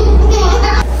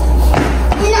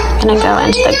 I'm gonna go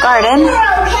into the garden.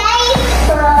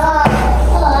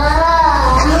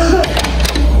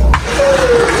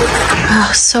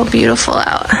 Oh, so beautiful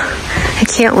out. I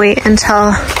can't wait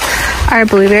until our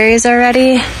blueberries are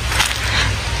ready.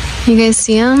 You guys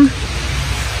see them?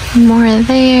 More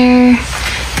there.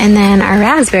 And then our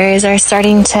raspberries are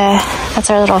starting to, that's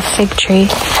our little fig tree.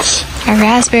 Our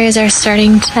raspberries are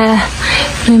starting to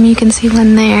bloom. You can see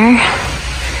one there.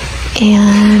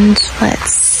 And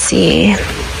let's see. You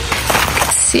can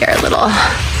see our little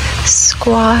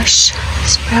squash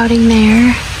sprouting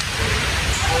there.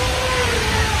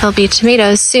 There'll be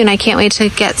tomatoes soon. I can't wait to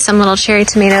get some little cherry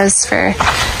tomatoes for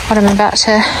what I'm about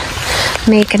to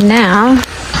make now.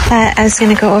 But I was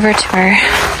gonna go over to our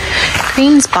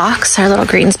greens box. Our little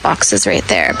greens box is right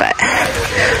there, but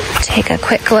take a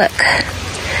quick look.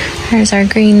 There's our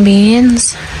green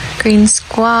beans, green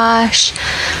squash,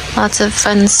 lots of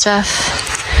fun stuff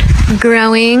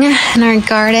growing in our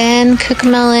garden.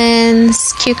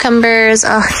 Cucamelons, cucumbers.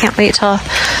 Oh, I can't wait till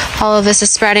all of this is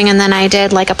spreading. And then I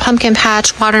did like a pumpkin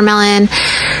patch, watermelon,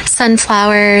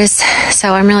 sunflowers.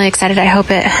 So I'm really excited. I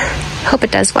hope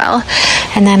it does well.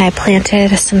 And then I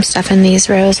planted some stuff in these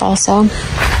rows also.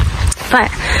 But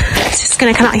it's just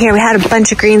gonna come out here. We had a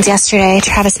bunch of greens yesterday.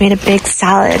 Travis made a big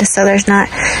salad, so there's not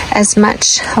as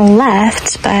much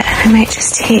left, but I might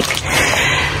just take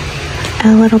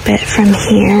a little bit from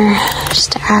here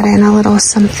just to add in a little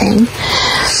something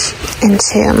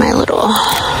into my little...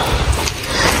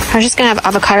 I was just gonna have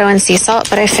avocado and sea salt,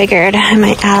 but I figured I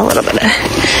might add a little bit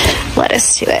of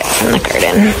lettuce to it from the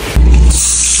garden.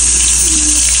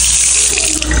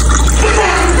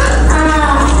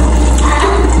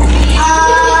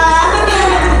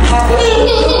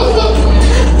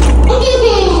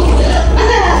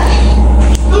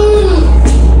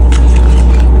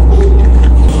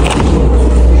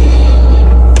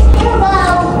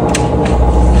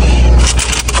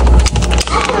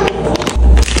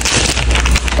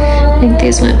 I think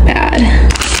these went bad.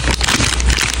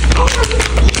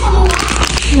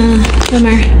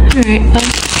 Bummer. Alright, well.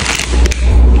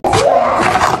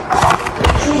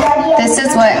 This is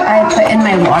what I put in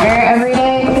my water every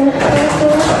day.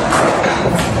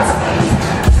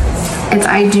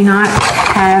 I do not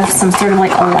have some sort of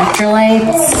like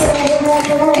electrolytes.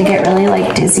 I get really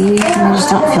like dizzy and I just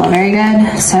don't feel very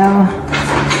good. So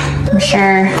I'm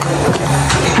sure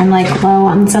I'm like low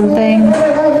on something.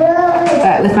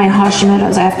 But with my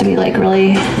Hashimoto's, I have to be like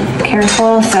really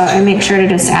careful. So I make sure to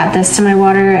just add this to my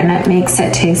water and it makes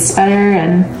it taste better,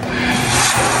 and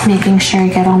making sure I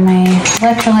get all my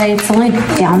electrolytes. The only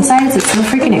downside is it's so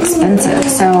freaking expensive.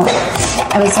 So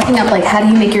I was looking up like how do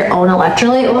you make your own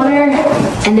electrolyte water,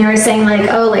 and they were saying like,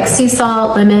 oh, like sea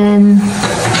salt, lemon.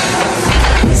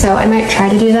 So I might try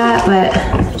to do that, but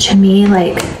to me,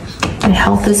 like, my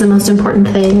health is the most important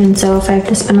thing, and so if I have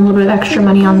to spend a little bit of extra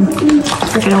money on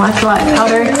freaking electrolyte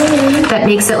powder that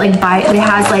makes it like it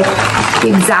has like the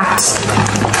exact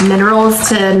minerals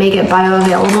to make it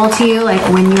bioavailable to you, like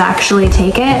when you actually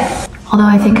take it. Although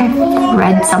I think I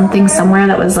read something somewhere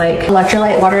that was like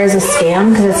electrolyte water is a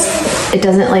scam because it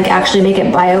doesn't like actually make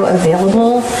it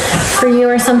bioavailable for you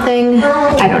or something.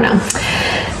 I don't know.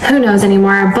 Who knows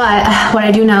anymore, but what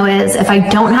I do know is if I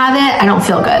don't have it, I don't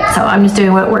feel good. So I'm just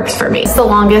doing what works for me. It's the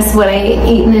longest what I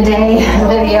eat in a day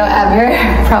video ever,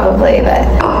 probably, but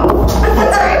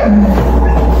that's right.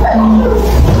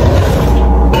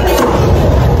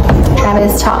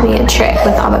 Travis taught me a trick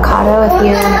with avocado. If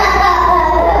you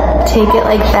take it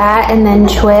like that and then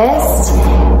twist,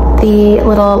 the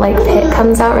little like pit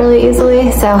comes out really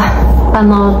easily. So fun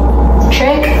little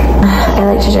trick. I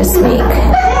like to just make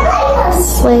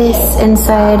slice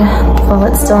inside while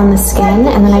it's still in the skin,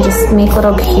 and then I just make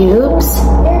little cubes,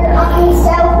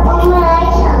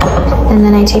 and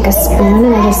then I take a spoon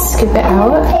and I just scoop it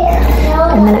out,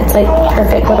 and then it's like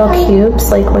perfect little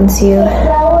cubes like once you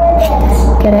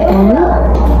get it in.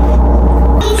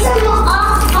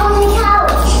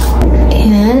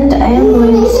 And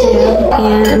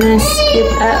I'm going to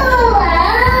scoop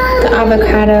up the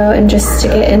avocado and just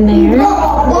stick it in there.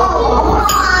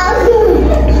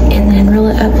 Roll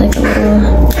it up like a little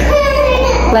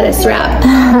lettuce wrap.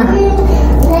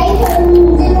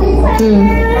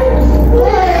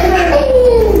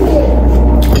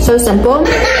 So simple.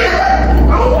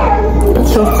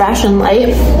 It's so fresh and light.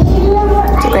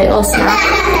 It's a great little snack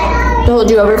to hold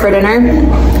you over for dinner.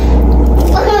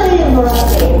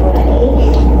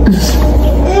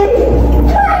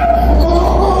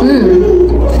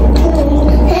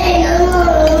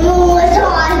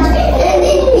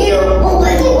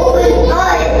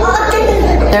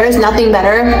 There is nothing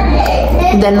better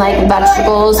than like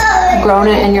vegetables grown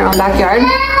in your own backyard.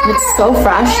 It's so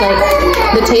fresh, like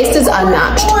the taste is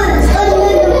unmatched.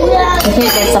 I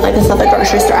can't get stuff like this at the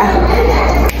grocery store.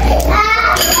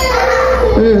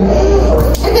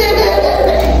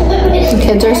 The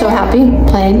kids are so happy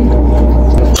playing.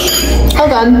 Oh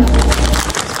god,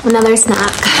 another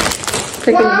snack.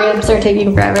 Freaking ribs are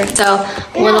taking forever. So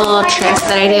little trick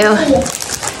that I do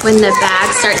when the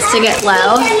bag starts to get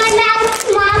low.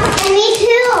 Me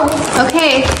too.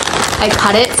 Okay, I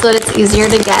cut it so that it's easier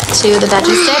to get to the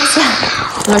veggie sticks.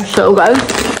 They're so good.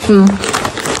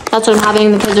 That's what I'm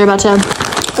having. The kids are about to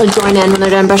join in when they're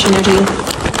done brushing their teeth.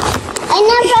 I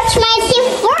never brushed my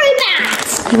teeth for that.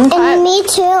 Okay. And me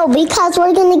too, because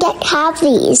we're gonna get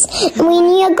cavities, and we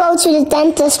need to go to the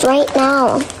dentist right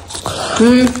now.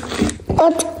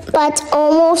 But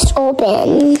almost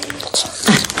open.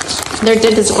 Their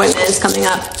dentist appointment is coming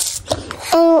up.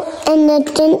 Oh, and the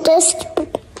dentist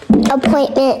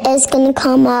appointment is gonna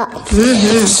come up.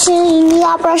 Soon, we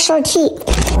gotta brush our teeth.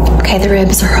 Okay, the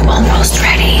ribs are almost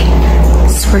ready.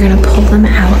 So we're gonna pull them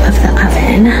out of the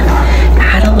oven,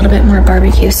 add a little bit more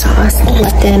barbecue sauce,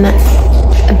 let them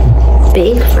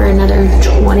bake for another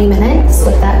 20 minutes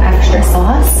with that extra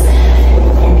sauce,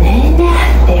 and then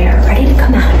they're ready to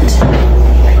come out.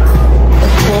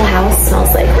 The whole house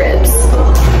smells like ribs.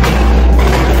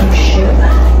 Oh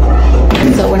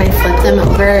shoot. So when I flip them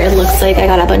over, it looks like I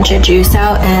got a bunch of juice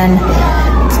out, and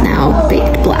it's now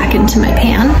baked black into my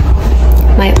pan.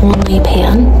 My only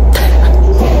pan.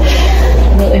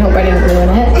 I really hope I didn't ruin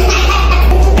it.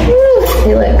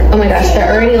 They look, oh my gosh,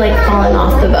 they're already like falling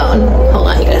off the bone. Hold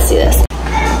on, you gotta see this.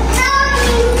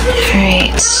 All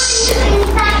right,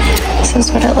 this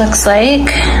is what it looks like.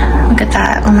 Look at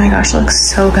that, oh my gosh, it looks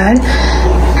so good.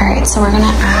 All right, so we're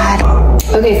gonna add,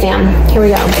 okay fam, here we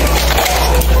go. I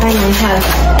finally have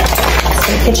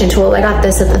some kitchen tools. I got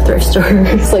this at the thrift store.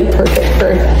 It's like perfect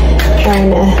for trying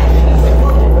to,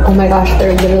 oh my gosh,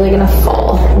 they're literally gonna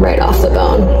fall right off the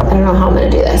bone. I don't know how I'm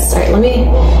gonna do this. All right, let me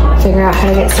figure out how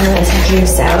to get some of this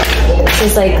juice out.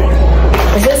 This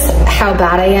is how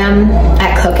bad I am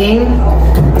at cooking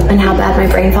and how bad my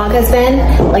brain fog has been.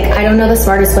 Like, I don't know the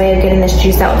smartest way of getting this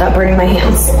juice out without burning my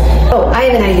hands. Oh, I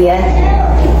have an idea.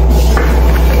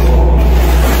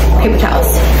 Paper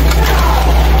towels.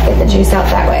 Get the juice out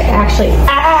that way. Actually,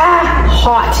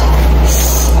 hot.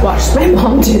 Watched my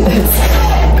mom do this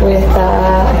with,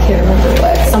 I can't remember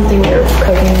what, something we were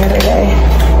cooking the other day.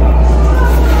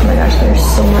 Oh my gosh, there's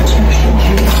so much extra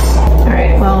juice. All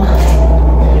right, well,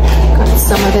 got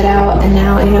some of it out, and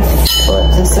now I'm gonna flip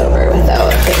this over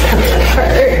without it coming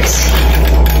apart.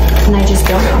 And I just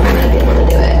don't know if I'm gonna be able to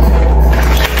do it.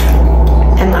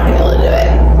 I'm not gonna be able to do it.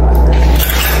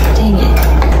 Dang it.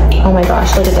 Oh my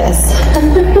gosh, look at this.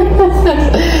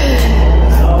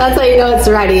 That's how you know it's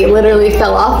ready. It literally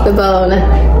fell off the bone.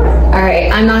 All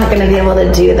right, I'm not gonna be able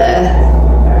to do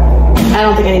I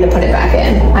don't think I need to put it back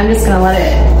in. I'm just gonna let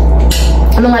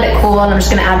it cool, and I'm just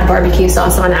gonna add the barbecue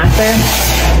sauce on after,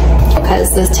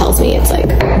 because this tells me it's like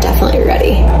definitely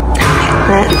ready.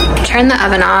 I'm gonna turn the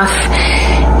oven off,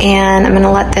 and I'm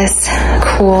gonna let this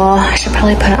cool. I should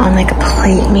probably put it on like a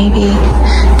plate maybe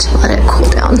to let it cool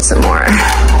down some more.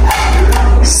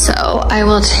 So I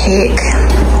will take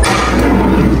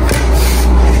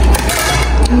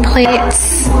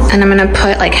plates, and I'm gonna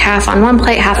put like half on one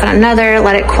plate, half on another,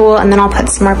 let it cool, and then I'll put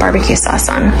some more barbecue sauce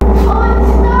on.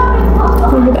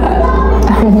 Look at that.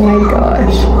 Oh my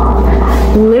gosh.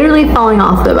 Literally falling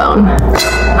off the bone.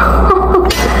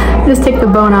 Just take the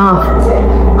bone off.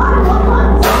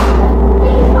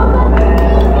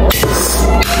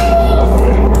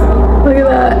 Look at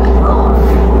that.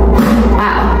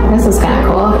 Wow, this is kind of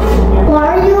cool. What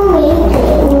are you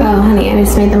making? Oh, honey, I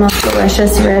just made the most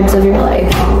delicious ribs of your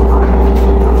life.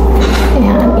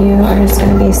 And you are just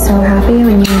gonna be so happy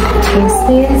when you taste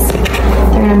these.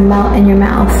 They're gonna melt in your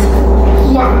mouth.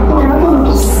 Yeah, they're gonna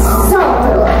be so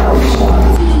delicious.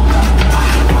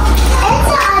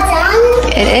 It's all done?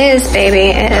 It is,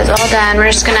 baby. It is all done.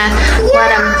 We're just gonna let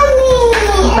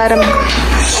them.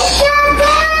 It's all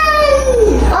done!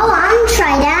 Oh, I'm gonna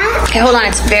try that. Okay, hold on.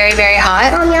 It's very, very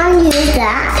hot. I'm gonna use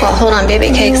that. Well, hold on,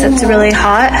 baby cakes. It's really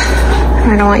hot.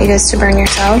 I don't want you guys to burn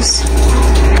yourselves.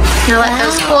 Now let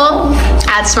those cool.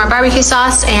 Add some more barbecue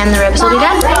sauce, and the ribs will be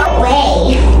done.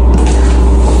 Way.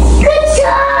 Good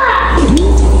job!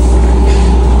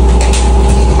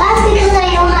 That's because I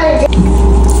know how to do it.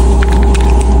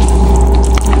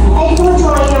 I told you I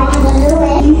know how to do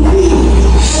it.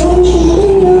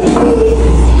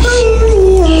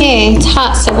 Okay, it's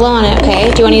hot, so blow on it, okay?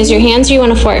 Do you want to use your hands or you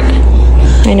want a fork?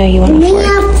 I know you want a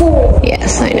fork.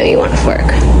 Yes, I know you want a fork.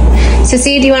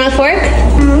 Sissy, do you want a fork?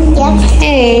 Yes.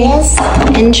 Hey, Yes.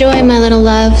 enjoy, my little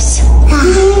loves.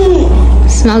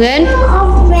 Smell good?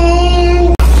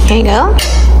 Here you go.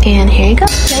 And here you go.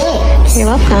 Thanks. You're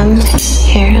welcome.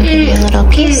 Here, I'll give you a little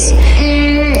piece.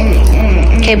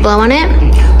 Okay, blow on it.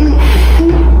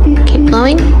 Keep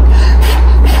blowing.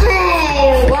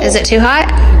 Is it too hot?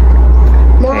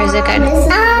 Or is it good?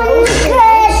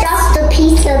 Just a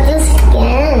piece of the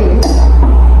skin.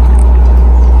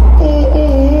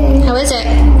 How is it?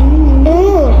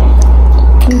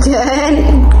 Good.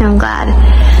 I'm glad.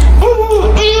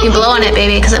 You blow on it,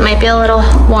 baby, because it might be a little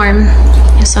warm.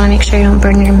 Just want to make sure you don't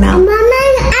burn your mouth. Mama,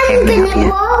 I'm gonna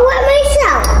blow it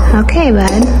myself. Okay,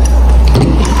 bud.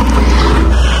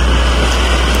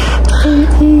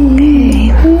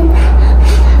 Okay.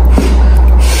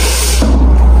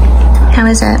 How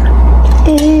is it?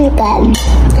 Good.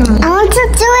 I want to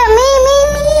do it, me.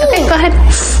 Okay, go ahead.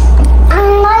 I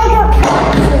like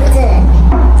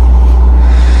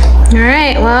a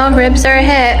ribs are a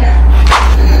hit.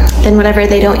 Then whatever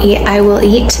they don't eat, I will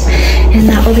eat. And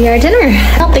that will be our dinner.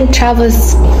 I don't think Trav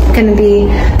is gonna be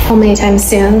home anytime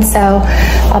soon, so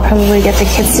I'll probably get the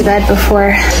kids to bed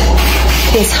before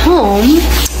he's home.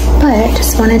 But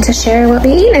just wanted to share what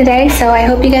we ate today. So I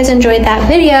hope you guys enjoyed that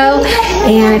video.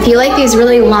 And if you like these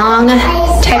really long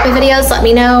type of videos, let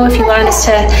me know. If you want us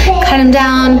to cut them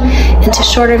down into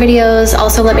shorter videos,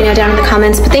 also let me know down in the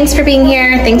comments. But thanks for being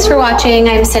here. Thanks for watching.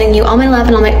 I'm sending you all my love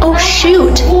and all my, oh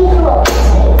shoot.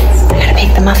 I gotta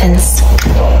bake the muffins.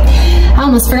 I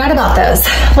almost forgot about those.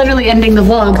 Literally ending the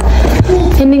vlog,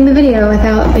 ending the video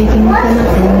without baking the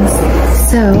muffins.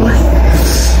 So,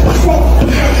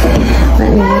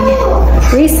 let me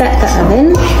reset the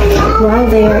oven while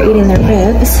they are eating their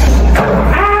ribs.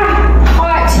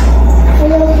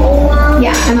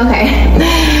 Yeah, I'm okay.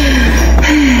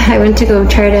 I went to go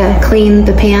try to clean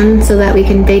the pan so that we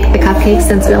can bake the cupcakes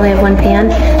since we only have one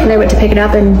pan. And I went to pick it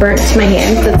up and burnt my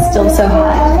hands. It's still so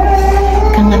hot.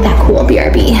 Gonna let that cool,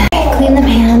 BRB. Clean the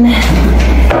pan.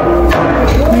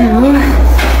 Now,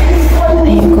 I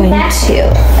am going to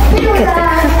get the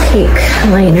cupcake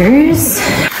liners.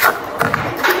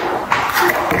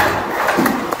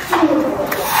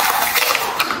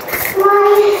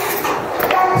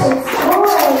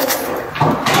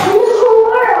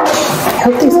 I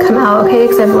hope these come out okay,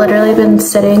 because I've literally been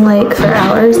sitting like for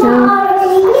hours now.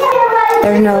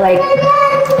 There's no like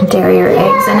dairy or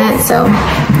eggs in it, so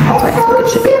that's why I think it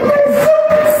should be okay.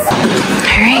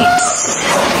 Alright,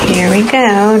 here we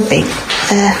go. Bake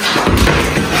the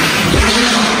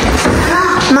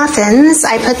muffins.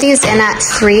 I put these in at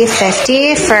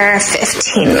 350 for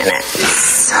 15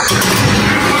 minutes.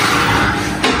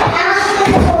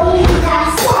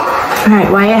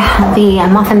 Alright, while the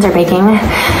muffins are baking,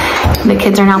 the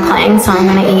kids are now playing, so I'm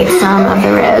gonna eat some of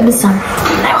the ribs. And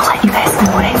I will let you guys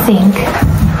know what I think.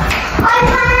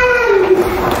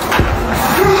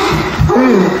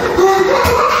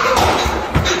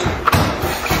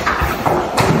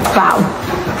 Wow.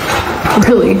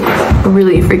 Really,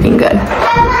 really freaking good.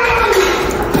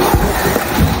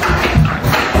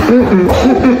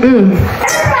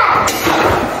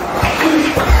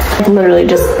 Literally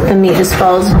just, the meat just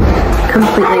falls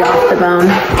completely off the bone.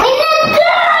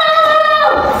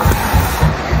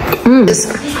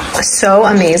 It's so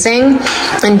amazing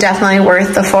and definitely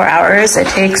worth the 4 hours it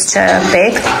takes to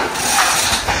bake.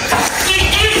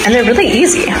 And they're really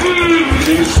easy.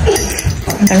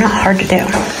 They're not hard to do.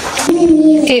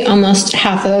 Ate almost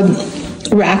half a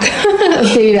rack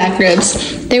of baby back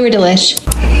ribs. They were delish.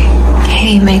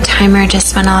 Okay, my timer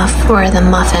just went off for the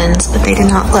muffins, but they do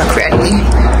not look ready.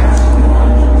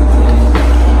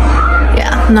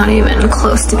 Yeah, not even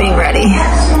close to being ready.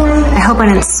 I hope I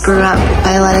didn't screw up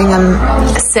by letting them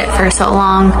sit for so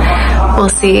long. We'll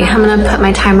see. I'm gonna put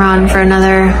my timer on for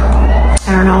another, I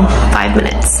don't know, 5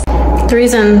 minutes. The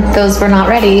reason those were not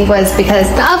ready was because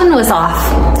the oven was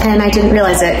off and I didn't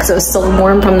realize it because it was still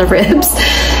warm from the ribs.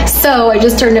 So I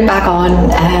just turned it back on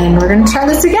and we're gonna try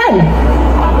this again.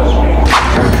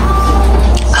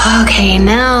 Okay,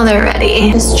 now they're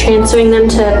ready. Just transferring them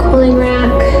to a cooling rack.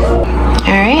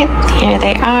 All right, here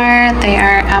they are. They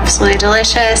are absolutely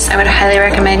delicious. I would highly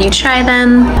recommend you try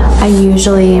them. I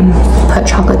usually put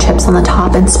chocolate chips on the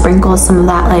top and sprinkle some of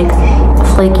that like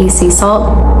flaky sea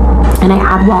salt. And I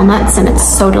add walnuts and it's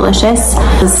so delicious.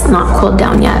 It's not cooled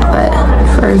down yet, but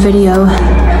for video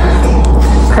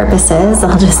purposes,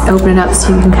 I'll just open it up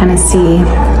so you can kind of see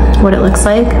what it looks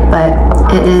like. But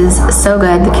it is so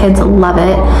good. The kids love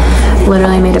it.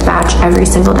 Literally made a batch every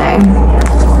single day.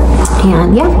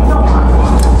 And yeah,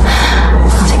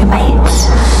 I'll take a bite.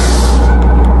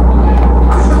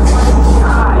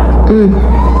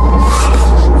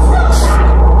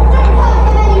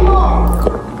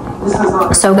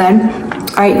 So good.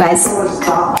 All right, you guys.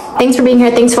 Thanks for being here.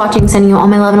 Thanks for watching. Sending you all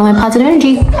my love and all my positive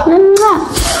energy.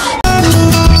 Mwah.